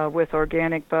with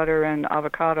organic butter and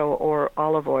avocado or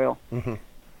olive oil.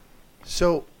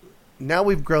 So now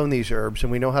we've grown these herbs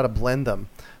and we know how to blend them,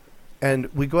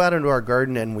 and we go out into our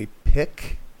garden and we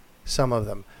pick some of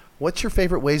them. What's your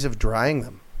favorite ways of drying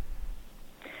them?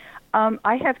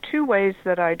 I have two ways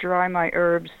that I dry my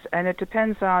herbs, and it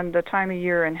depends on the time of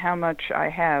year and how much I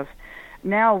have.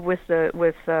 Now, with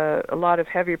a lot of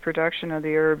heavy production of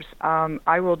the herbs,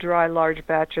 I will dry large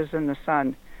batches in the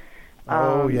sun.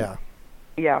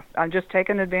 Yeah, I'm just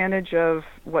taking advantage of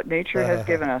what nature has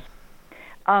given us.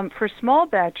 For small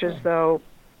batches, though,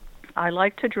 I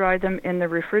like to dry them in the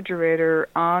refrigerator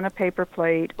on a paper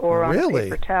plate or on a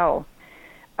paper towel.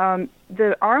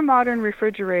 Our modern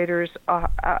refrigerators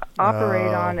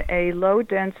operate on a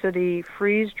low-density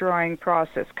freeze-drying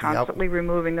process, constantly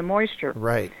removing the moisture.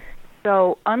 Right.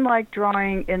 So unlike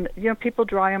drying people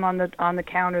dry them on the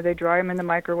counter, they dry them in the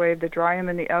microwave, they dry them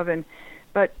in the oven,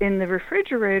 but in the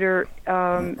refrigerator,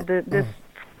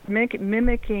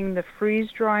 mimicking the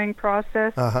freeze-drying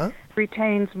process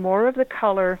retains more of the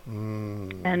color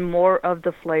and more of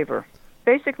the flavor.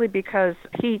 Basically because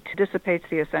heat dissipates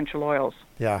the essential oils.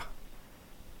 Yeah.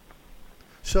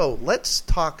 So let's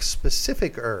talk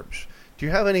specific herbs. Do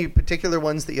you have any particular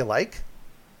ones that you like?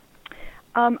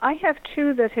 I have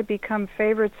two that have become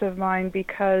favorites of mine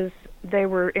because they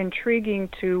were intriguing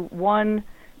to, one,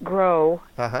 grow,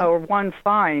 or one,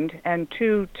 find, and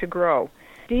two, to grow.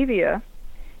 Stevia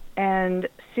and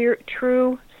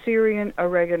true Syrian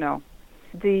oregano.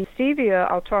 The stevia,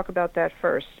 I'll talk about that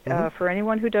first. For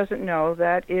anyone who doesn't know,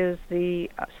 that is the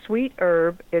sweet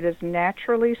herb. It is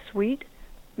naturally sweet,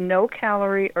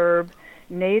 no-calorie herb,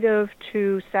 native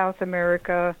to South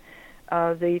America.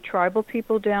 The tribal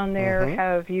people down there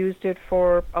have used it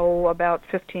for, about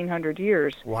 1,500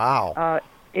 years. Wow.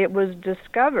 It was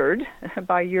discovered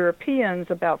by Europeans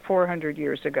about 400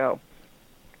 years ago.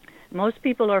 Most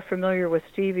people are familiar with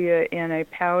stevia in a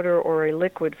powder or a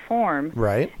liquid form.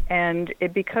 Right. And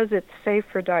because it's safe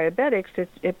for diabetics,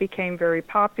 it became very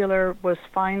popular, was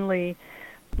finally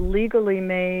legally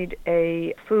made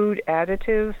a food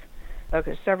additive.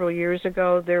 Several years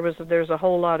ago, there's a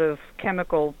whole lot of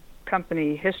chemical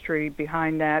company history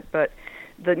behind that, but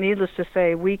needless to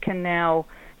say, we can now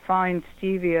find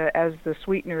stevia as the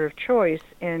sweetener of choice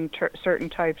in certain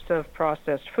types of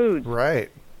processed foods.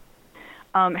 Right.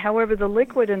 However, the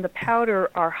liquid and the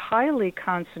powder are highly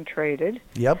concentrated,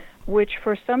 which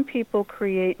for some people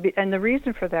and the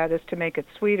reason for that is to make it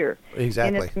sweeter.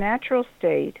 Exactly. In its natural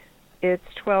state,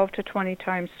 it's 12 to 20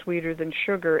 times sweeter than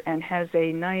sugar and has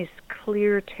a nice,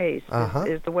 clear taste,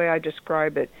 is the way I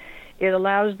describe it. It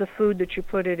allows the food that you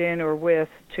put it in or with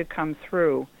to come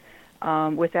through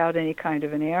without any kind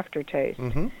of an aftertaste.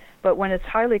 But when it's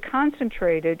highly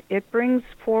concentrated, it brings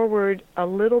forward a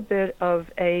little bit of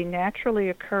a naturally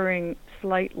occurring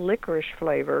slight licorice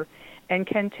flavor and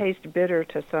can taste bitter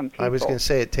to some people. I was going to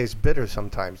say it tastes bitter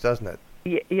sometimes, doesn't it?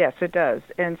 Yes, it does.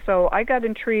 And so I got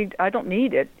intrigued. I don't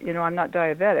need it. I'm not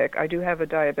diabetic. I do have a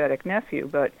diabetic nephew,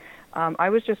 but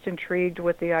I was just intrigued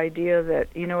with the idea that,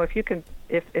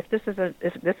 if this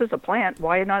is a plant,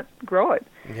 why not grow it?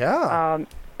 Yeah.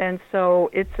 And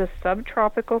so it's a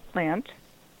subtropical plant.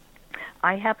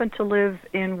 I happen to live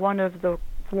in one of the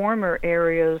warmer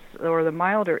areas or the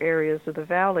milder areas of the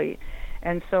valley,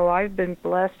 and so I've been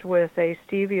blessed with a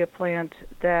stevia plant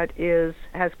that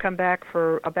has come back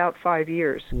for about 5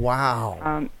 years.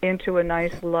 Wow. Into a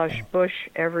nice lush bush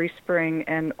every spring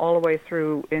and all the way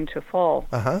through into fall.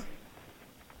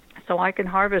 So I can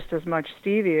harvest as much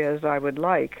stevia as I would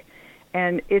like.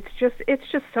 And it's just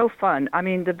so fun. I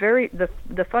mean, the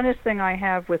funnest thing I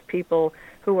have with people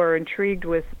who are intrigued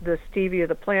with the stevia,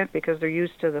 the plant, because they're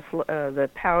used to the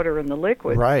powder and the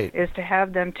liquid, is to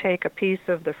have them take a piece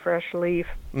of the fresh leaf,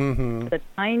 the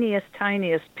tiniest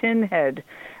pinhead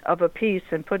of a piece,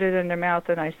 and put it in their mouth,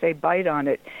 and I say bite on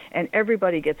it, and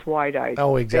everybody gets wide-eyed.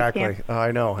 Oh, exactly.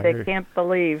 I know. They can't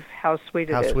believe how sweet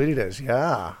it is. How sweet it is,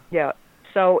 yeah. Yeah.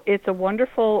 So it's a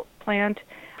wonderful plant.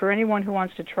 For anyone who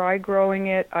wants to try growing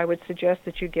it, I would suggest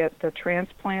that you get the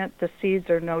transplant. The seeds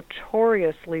are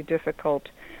notoriously difficult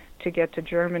to get to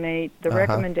germinate. The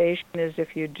recommendation is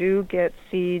if you do get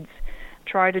seeds,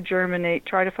 try to germinate,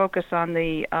 try to focus on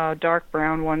the dark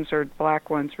brown ones or black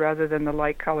ones rather than the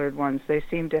light-colored ones. They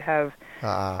seem to have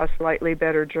a slightly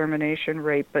better germination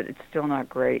rate, but it's still not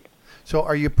great. So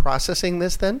are you processing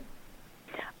this then?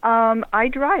 I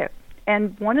dry it.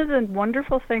 And one of the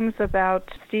wonderful things about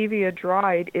stevia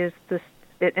dried is the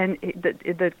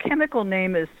chemical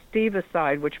name is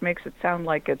stevicide, which makes it sound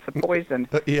like it's a poison.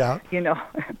 Yeah.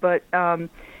 But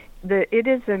it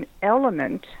is an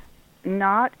element,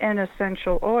 not an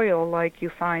essential oil like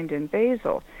you find in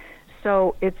basil.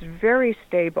 So it's very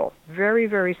stable, very,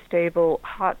 very stable,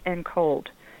 hot and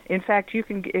cold. In fact, you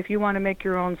can, if you want to make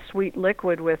your own sweet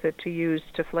liquid with it to use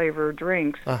to flavor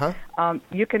drinks,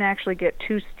 you can actually get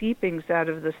 2 steepings out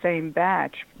of the same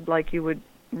batch, like you would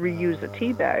reuse a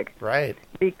tea bag. Right.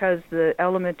 Because the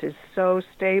element is so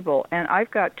stable. And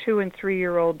I've got 2- and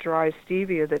 3-year-old dry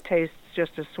stevia that tastes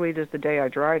just as sweet as the day I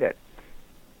dried it.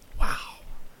 Wow.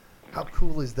 How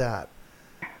cool is that?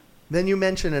 Then you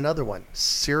mentioned another one,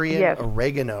 Syrian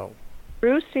oregano.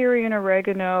 True Syrian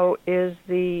oregano is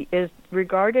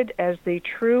regarded as the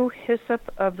true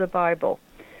hyssop of the Bible,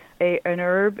 an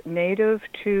herb native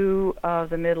to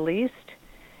the Middle East.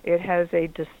 It has a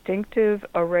distinctive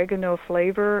oregano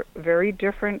flavor, very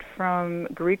different from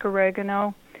Greek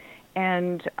oregano.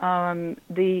 And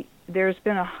there's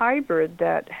been a hybrid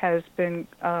that has been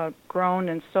grown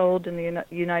and sold in the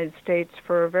United States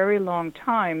for a very long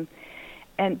time,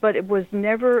 but it was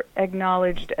never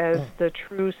acknowledged as the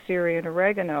true Syrian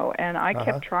oregano, and I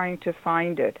kept trying to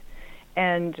find it.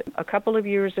 And a couple of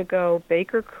years ago,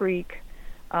 Baker Creek,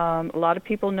 a lot of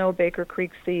people know Baker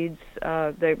Creek seeds,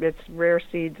 it's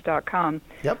rareseeds.com.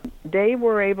 Yep. They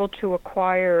were able to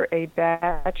acquire a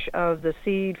batch of the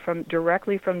seed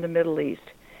directly from the Middle East.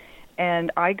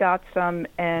 And I got some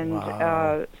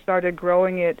and started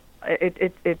growing it.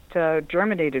 It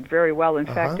germinated very well. In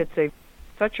fact, it's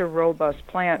such a robust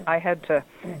plant. I had to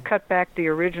cut back the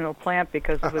original plant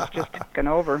because it was just taken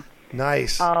over.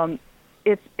 Nice.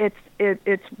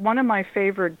 It's one of my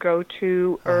favorite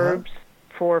go-to herbs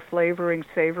for flavoring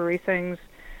savory things.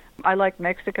 I like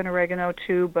Mexican oregano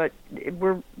too, but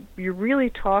you're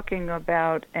really talking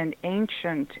about an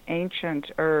ancient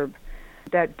herb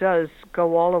that does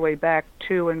go all the way back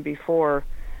to and before,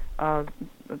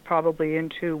 probably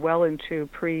into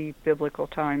pre-biblical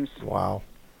times. Wow.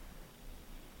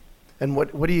 And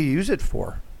what do you use it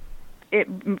for?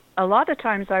 A lot of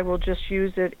times I will just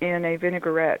use it in a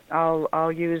vinaigrette.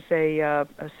 I'll use a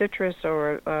citrus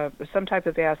or some type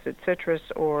of acid, citrus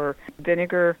or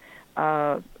vinegar,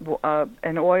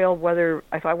 an oil. Whether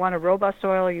if I want a robust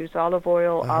oil, I use olive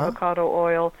oil, avocado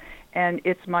oil, and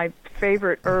it's my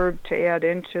favorite herb to add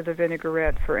into the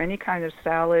vinaigrette for any kind of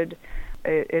salad.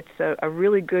 It's a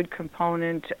really good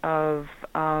component of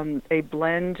a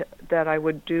blend that I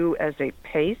would do as a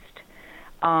paste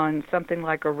on something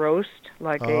like a roast,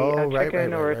 like a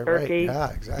chicken or a turkey. Right.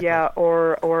 Yeah, exactly. Yeah,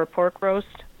 or a pork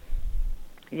roast.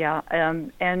 Yeah,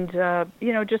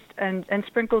 just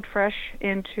sprinkled fresh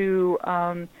into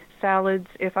salads.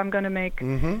 If I'm going to make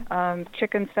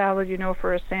chicken salad,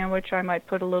 for a sandwich, I might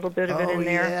put a little bit of it in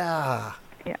there. Yeah.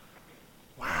 Yeah.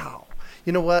 Wow.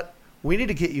 You know what? We need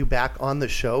to get you back on the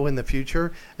show in the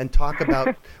future and talk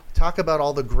about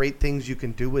all the great things you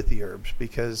can do with the herbs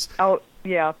because. Oh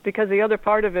yeah, because the other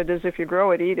part of it is if you grow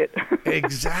it, eat it.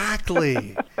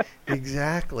 Exactly.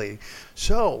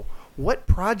 So, what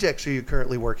projects are you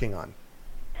currently working on?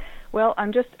 Well,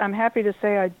 I'm happy to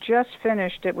say I just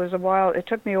finished. It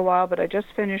took me a while, but I just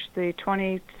finished the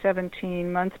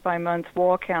 2017 month-by-month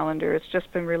wall calendar. It's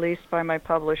just been released by my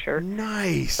publisher.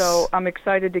 Nice. So I'm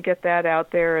excited to get that out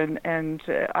there, and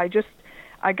I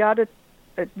got it.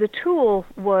 The tool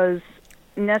was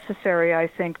necessary, I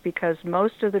think, because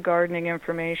most of the gardening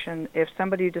information, if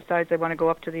somebody decides they want to go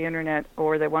up to the internet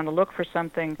or they want to look for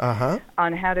something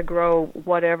on how to grow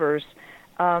whatevers,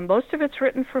 most of it's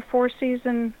written for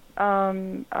four-season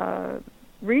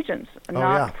regions,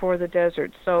 not for the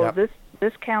desert. So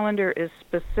this calendar is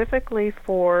specifically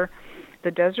for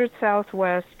the desert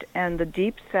Southwest and the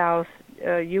deep South,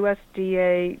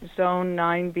 USDA Zone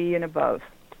 9B and above.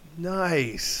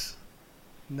 Nice.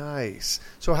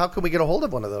 So how can we get a hold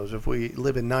of one of those if we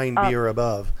live in 9B or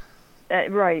above?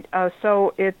 Right.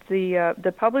 So it's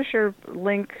the publisher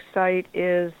link site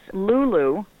is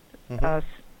Lulu,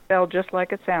 spelled just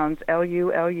like it sounds,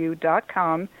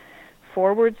 LULU.com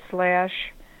 /herbs,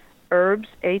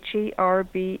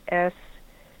 HERBS,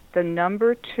 the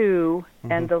number 2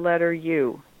 and the letter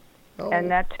U. Oh.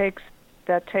 And that takes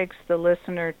the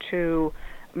listener to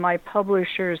my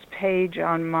publisher's page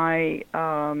on my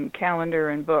calendar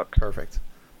and books. Perfect.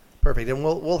 And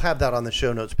we'll have that on the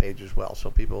show notes page as well,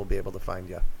 so people will be able to find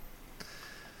you.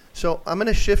 So I'm going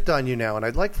to shift on you now, and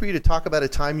I'd like for you to talk about a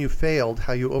time you failed,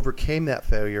 how you overcame that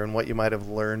failure, and what you might have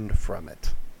learned from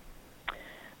it.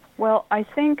 Well, I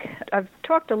think I've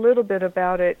talked a little bit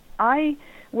about it. I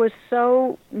was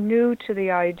so new to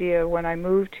the idea when I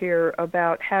moved here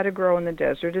about how to grow in the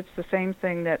desert. It's the same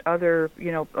thing that other,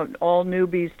 all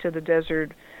newbies to the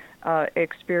desert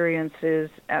experiences.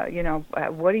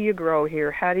 What do you grow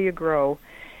here? How do you grow?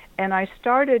 And I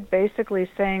started basically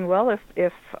saying, well,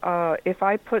 if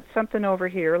I put something over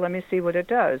here, let me see what it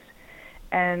does.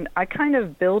 And I kind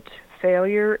of built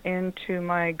failure into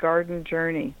my garden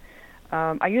journey.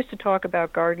 I used to talk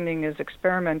about gardening as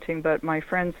experimenting, but my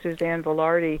friend Suzanne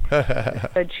Velarde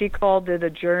said she called it a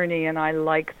journey, and I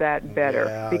like that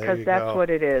better because that's what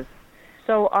it is.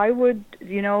 So I would,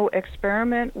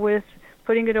 experiment with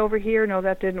putting it over here. No,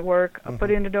 that didn't work.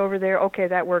 Putting it over there. Okay,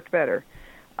 that worked better.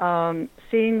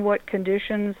 Seeing what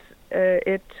conditions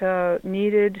it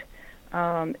needed.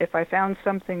 If I found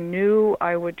something new,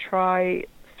 I would try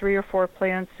 3 or 4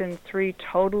 plants in 3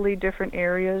 totally different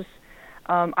areas.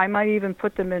 I might even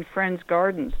put them in friends'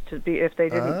 gardens to be if I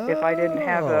didn't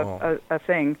have a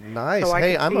thing. Nice. So I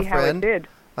hey, could I'm see a how it friend. did.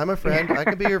 I'm a friend. I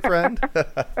could be your friend.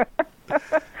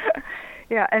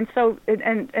 Yeah, and so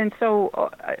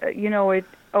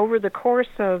over the course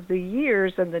of the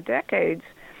years and the decades,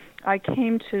 I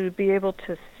came to be able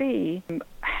to see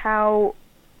how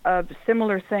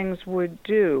similar things would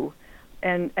do,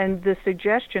 and the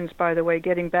suggestions, by the way,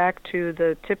 getting back to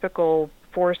the typical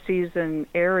four-season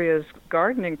areas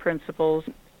gardening principles,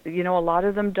 a lot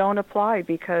of them don't apply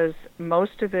because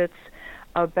most of it's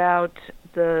about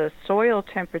the soil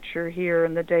temperature here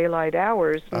in the daylight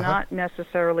hours, not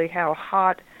necessarily how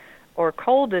hot or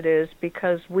cold it is,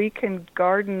 because we can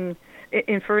garden.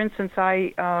 For instance,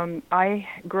 I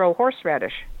grow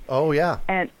horseradish. Oh yeah.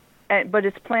 But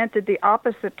it's planted the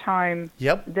opposite time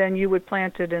Yep. than you would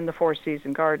plant it in the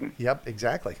four-season garden. Yep,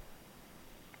 exactly.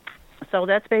 So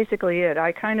that's basically it.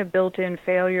 I kind of built in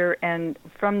failure, and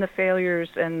from the failures,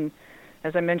 and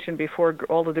as I mentioned before,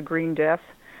 all of the green death,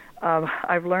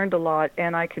 I've learned a lot,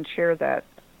 and I can share that.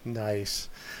 Nice.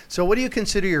 So what do you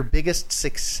consider your biggest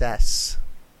success?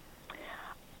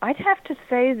 I'd have to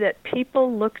say that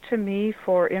people look to me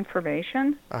for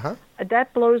information. Uh-huh.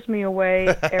 That blows me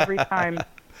away every time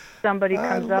somebody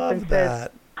comes up and says,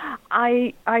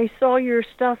 I saw your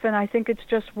stuff and I think it's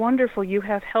just wonderful. You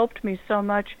have helped me so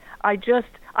much.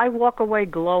 I walk away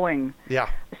glowing. Yeah.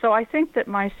 So I think that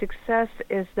my success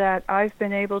is that I've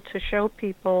been able to show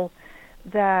people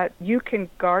that you can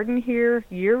garden here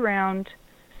year-round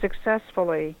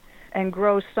successfully and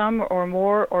grow some or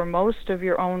more or most of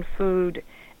your own food.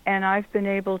 And I've been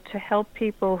able to help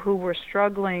people who were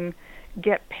struggling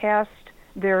get past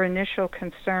their initial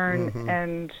concern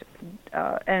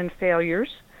and failures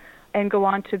and go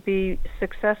on to be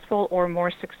successful or more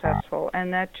successful.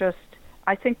 And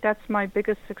I think that's my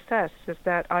biggest success, is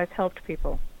that I've helped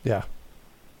people. Yeah.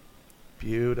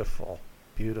 Beautiful.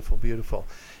 Beautiful, beautiful.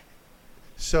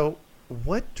 So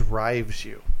what drives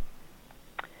you?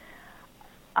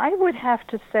 I would have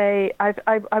to say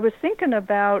I was thinking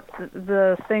about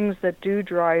the things that do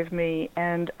drive me,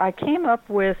 and I came up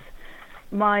with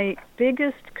my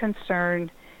biggest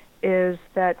concern is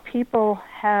that people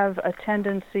have a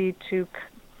tendency to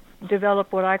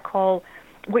develop what I call,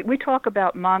 we talk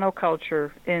about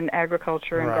monoculture in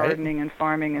agriculture and gardening and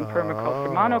farming and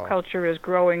permaculture. Monoculture is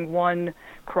growing one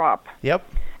crop. Yep.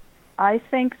 I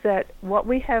think that what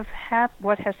has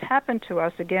happened to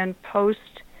us, again, post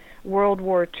World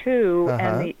War II,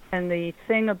 and the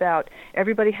thing about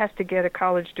everybody has to get a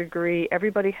college degree,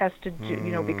 everybody has to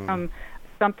become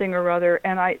something or other,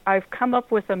 and I've come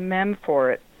up with a meme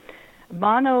for it.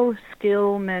 Mono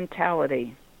skill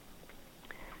mentality.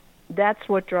 That's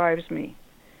what drives me.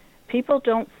 People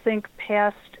don't think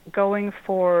past going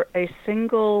for a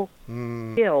single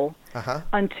skill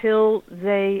until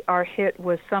they are hit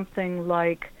with something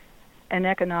like an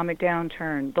economic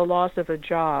downturn, the loss of a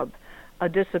job, a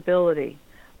disability.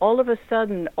 All of a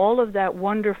sudden, all of that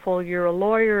wonderful, you're a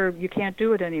lawyer, you can't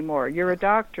do it anymore. You're a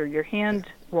doctor, your hand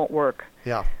won't work.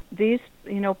 Yeah. These,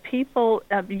 people,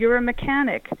 you're a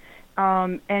mechanic,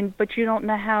 but you don't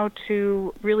know how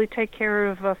to really take care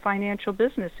of a financial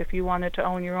business if you wanted to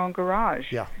own your own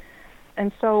garage. Yeah.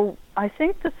 And so I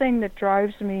think the thing that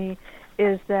drives me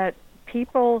is that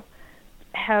people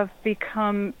have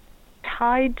become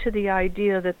tied to the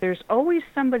idea that there's always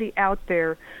somebody out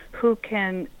there who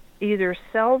can either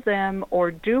sell them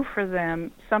or do for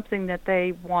them something that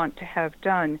they want to have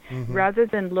done, rather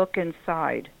than look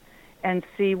inside and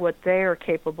see what they are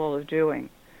capable of doing.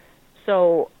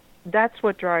 So that's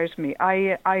what drives me.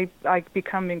 I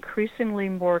become increasingly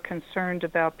more concerned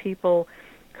about people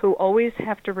who always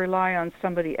have to rely on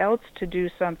somebody else to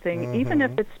do something, even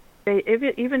if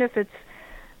it's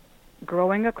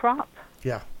growing a crop.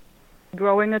 Yeah.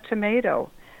 Growing a tomato.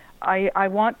 I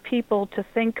want people to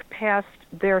think past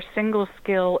their single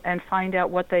skill and find out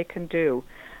what they can do.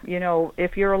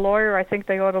 If you're a lawyer, I think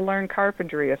they ought to learn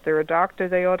carpentry. If they're a doctor,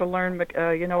 they ought to learn,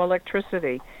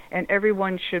 electricity. And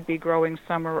everyone should be growing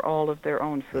some or all of their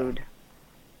own food.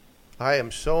 I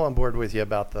am so on board with you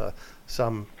about the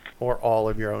some or all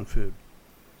of your own food.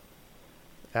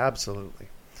 Absolutely.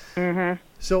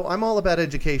 So I'm all about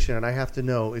education, and I have to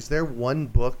know, is there one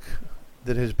book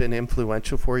that has been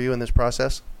influential for you in this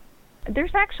process?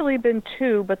 There's actually been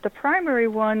two, but the primary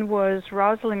one was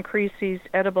Rosalind Creasy's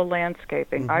Edible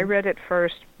Landscaping. I read it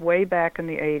first way back in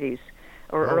the 80s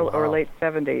or late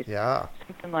 70s. Yeah.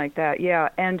 Something like that, yeah.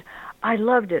 And I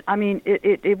loved it. I mean,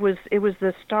 it was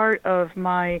the start of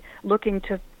my looking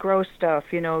to grow stuff,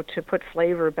 to put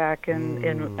flavor back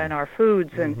in our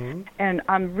foods. And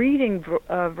I'm reading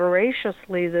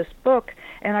voraciously this book,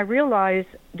 and I realize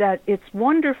that it's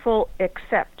wonderful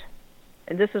except,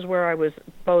 and this is where I was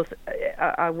both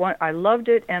I loved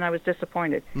it, and I was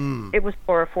disappointed. It was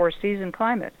for a 4-season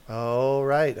climate. Oh,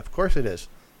 right. Of course it is.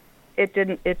 It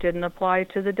didn't apply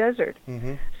to the desert.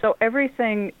 Mm-hmm. So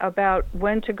everything about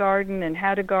when to garden and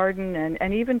how to garden,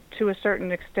 and even to a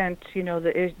certain extent,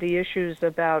 the issues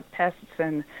about pests,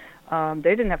 and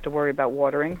they didn't have to worry about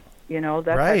watering, that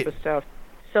right. type of stuff.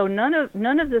 So none of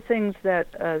the things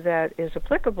that is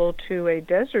applicable to a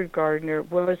desert gardener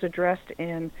was addressed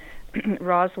in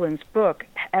Rosalind's book.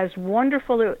 As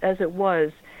wonderful as it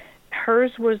was,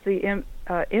 hers was the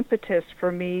impetus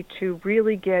for me to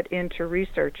really get into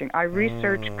researching. I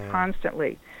research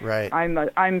constantly. Right.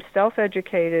 I'm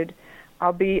self-educated.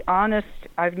 I'll be honest,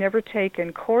 I've never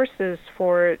taken courses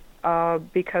for it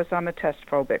because I'm a test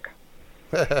phobic.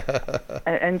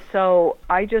 And so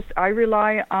I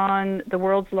rely on the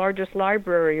world's largest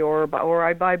library, or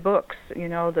I buy books,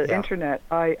 the internet.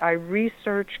 I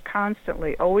research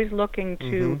constantly, always looking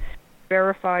to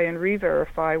verify and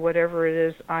re-verify whatever it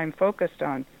is I'm focused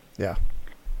on. Yeah.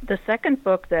 The second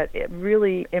book that it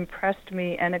really impressed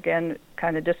me, and again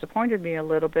kind of disappointed me a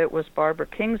little bit, was Barbara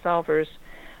Kingsolver's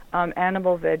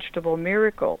Animal Vegetable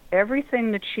Miracle.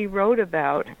 Everything that she wrote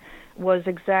about was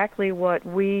exactly what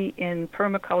we in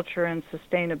permaculture and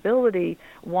sustainability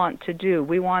want to do.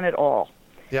 We want it all.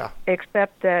 Yeah.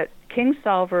 Except that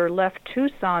Kingsolver left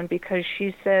Tucson because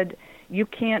she said, you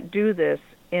can't do this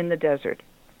in the desert.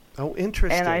 Oh,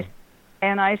 interesting.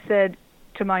 And I said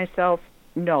to myself,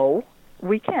 no,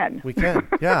 we can. We can,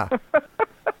 yeah.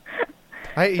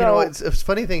 A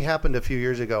funny thing happened a few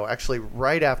years ago, actually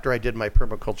right after I did my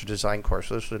permaculture design course.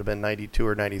 This would have been 92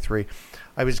 or 93.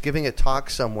 I was giving a talk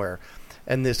somewhere,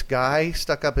 and this guy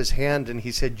stuck up his hand and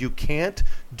he said, you can't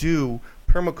do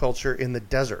permaculture in the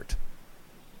desert.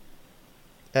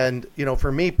 And,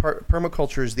 for me,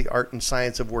 permaculture is the art and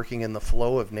science of working in the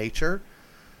flow of nature.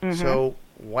 Mm-hmm. So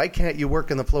why can't you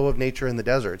work in the flow of nature in the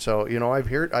desert? So, I've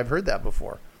heard that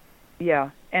before.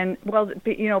 Yeah. And, well,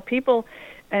 people...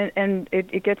 And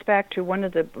it gets back to one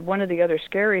of the other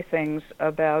scary things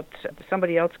about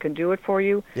somebody else can do it for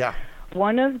you. Yeah.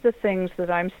 One of the things that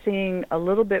I'm seeing a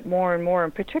little bit more and more,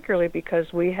 and particularly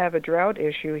because we have a drought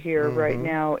issue here right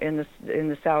now in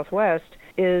the Southwest,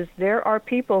 is there are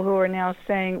people who are now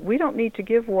saying we don't need to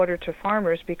give water to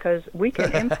farmers because we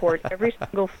can import every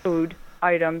single food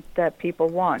item that people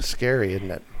want. Scary,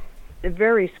 isn't it?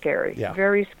 Very scary. Yeah.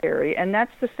 Very scary. And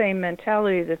that's the same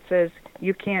mentality that says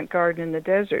you can't garden in the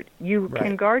desert. You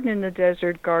can garden in the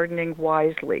desert gardening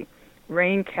wisely.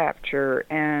 Rain capture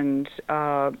and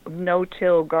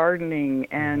no-till gardening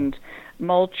and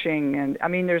mulching. And,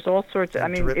 there's all sorts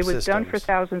of... it was systems. Done for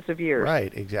thousands of years.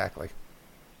 Right, exactly.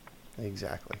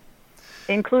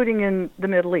 Including in the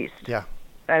Middle East. Yeah.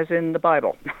 As in the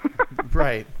Bible.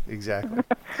 Right, exactly.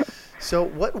 So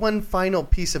what one final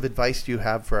piece of advice do you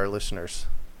have for our listeners?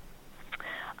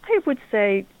 I would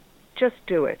say just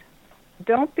do it.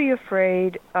 Don't be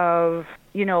afraid of,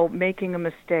 making a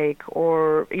mistake,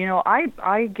 or,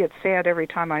 I get sad every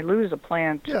time I lose a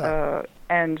plant,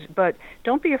 but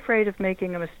don't be afraid of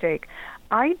making a mistake.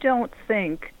 I don't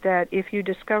think that if you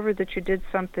discover that you did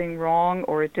something wrong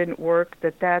or it didn't work,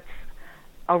 that's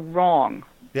a wrong.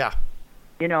 Yeah.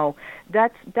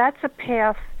 That's a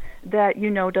path that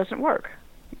doesn't work.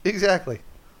 Exactly.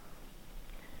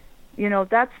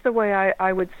 That's the way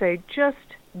I would say just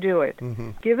do it.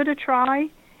 Mm-hmm. Give it a try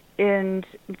and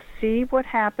see what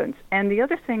happens. And the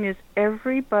other thing is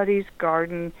everybody's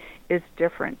garden is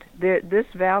different. This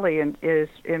valley in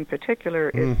particular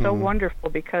is so wonderful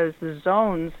because the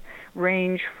zones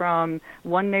range from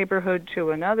one neighborhood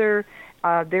to another.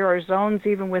 There are zones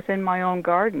even within my own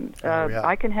garden.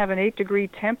 I can have an 8-degree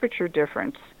temperature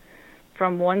difference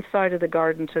from one side of the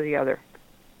garden to the other.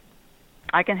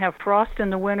 I can have frost in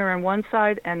the winter on one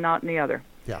side and not in the other.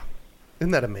 Yeah.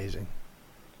 Isn't that amazing?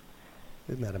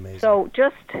 So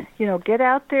just, get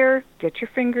out there, get your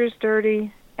fingers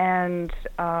dirty, and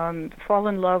fall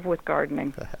in love with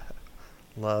gardening.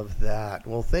 Love that.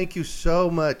 Well, thank you so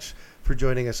much for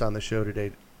joining us on the show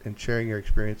today and sharing your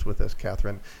experience with us,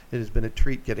 Catherine. It has been a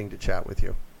treat getting to chat with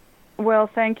you. Well,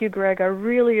 thank you, Greg. I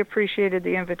really appreciated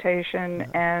the invitation,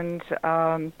 and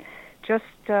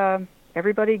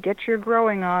everybody get your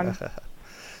growing on.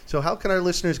 So how can our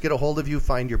listeners get a hold of you,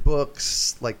 find your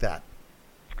books, like that?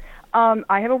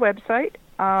 I have a website.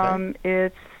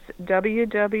 It's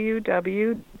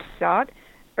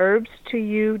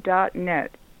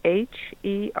www.herbs2u.net.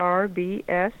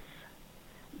 HERBS,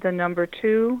 the number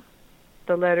 2,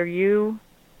 the letter U.net.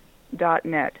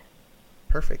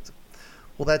 Perfect.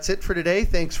 Well, that's it for today.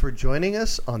 Thanks for joining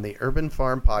us on the Urban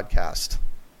Farm Podcast.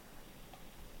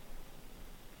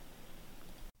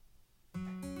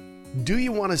 Do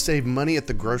you want to save money at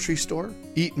the grocery store?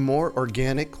 Eat more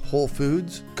organic, whole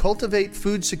foods? Cultivate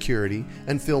food security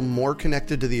and feel more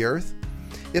connected to the earth?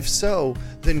 If so,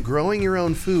 then growing your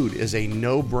own food is a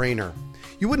no-brainer.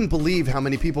 You wouldn't believe how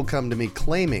many people come to me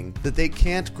claiming that they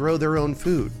can't grow their own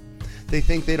food. They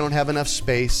think they don't have enough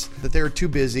space, that they're too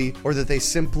busy, or that they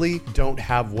simply don't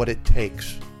have what it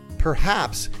takes.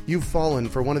 Perhaps you've fallen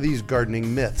for one of these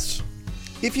gardening myths.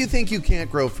 If you think you can't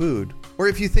grow food, or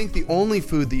if you think the only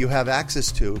food that you have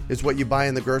access to is what you buy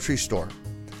in the grocery store,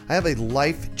 I have a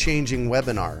life-changing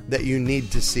webinar that you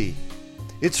need to see.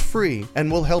 It's free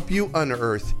and will help you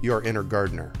unearth your inner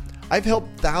gardener. I've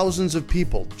helped thousands of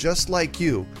people just like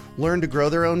you learn to grow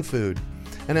their own food,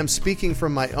 and I'm speaking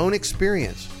from my own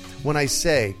experience when I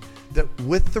say that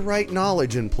with the right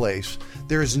knowledge in place,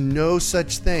 there is no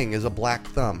such thing as a black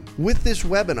thumb. With this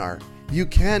webinar, you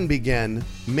can begin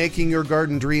making your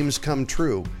garden dreams come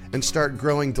true and start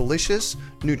growing delicious,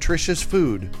 nutritious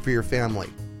food for your family.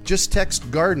 Just text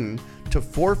GARDEN to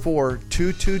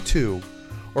 44222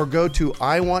 or go to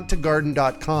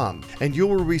iwanttogarden.com and you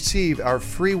will receive our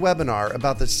free webinar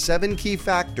about the 7 key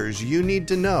factors you need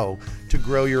to know to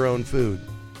grow your own food.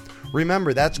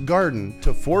 Remember, that's GARDEN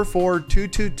to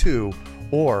 44222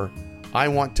 or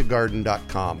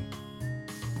iwanttogarden.com.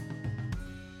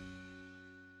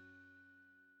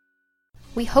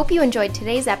 We hope you enjoyed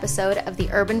today's episode of the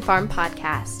Urban Farm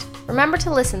Podcast. Remember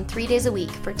to listen 3 days a week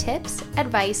for tips,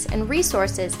 advice, and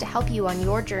resources to help you on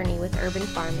your journey with urban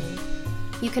farming.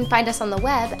 You can find us on the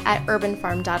web at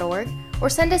urbanfarm.org or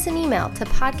send us an email to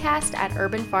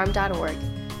podcast@urbanfarm.org.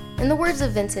 In the words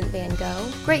of Vincent van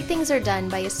Gogh, great things are done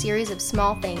by a series of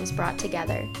small things brought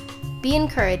together. Be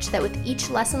encouraged that with each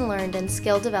lesson learned and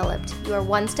skill developed, you are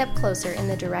one step closer in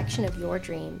the direction of your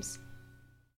dreams.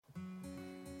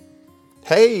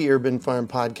 Hey, Urban Farm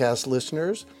Podcast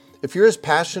listeners. If you're as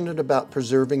passionate about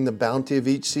preserving the bounty of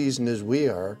each season as we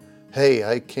are, hey,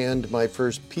 I canned my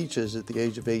first peaches at the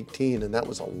age of 18, and that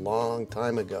was a long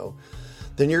time ago,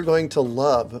 then you're going to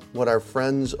love what our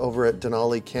friends over at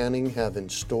Denali Canning have in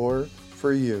store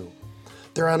for you.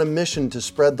 They're on a mission to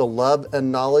spread the love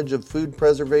and knowledge of food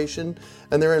preservation,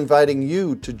 and they're inviting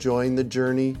you to join the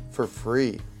journey for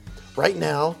free. Right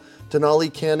now,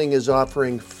 Denali Canning is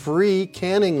offering free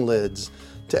canning lids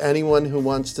to anyone who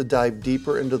wants to dive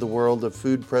deeper into the world of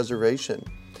food preservation.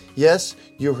 Yes,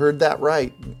 you heard that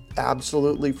right,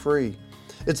 absolutely free.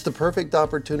 It's the perfect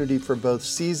opportunity for both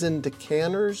seasoned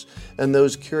canners and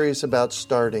those curious about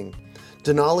starting.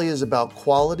 Denali is about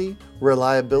quality,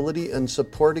 reliability, and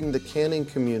supporting the canning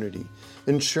community,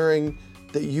 ensuring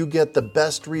that you get the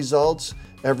best results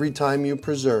every time you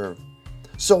preserve.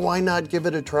 So why not give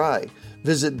it a try?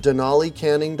 Visit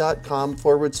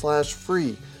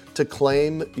denalicanning.com/free to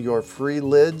claim your free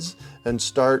lids and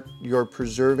start your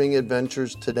preserving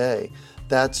adventures today.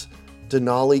 That's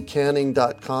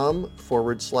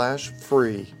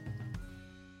denalicanning.com/free.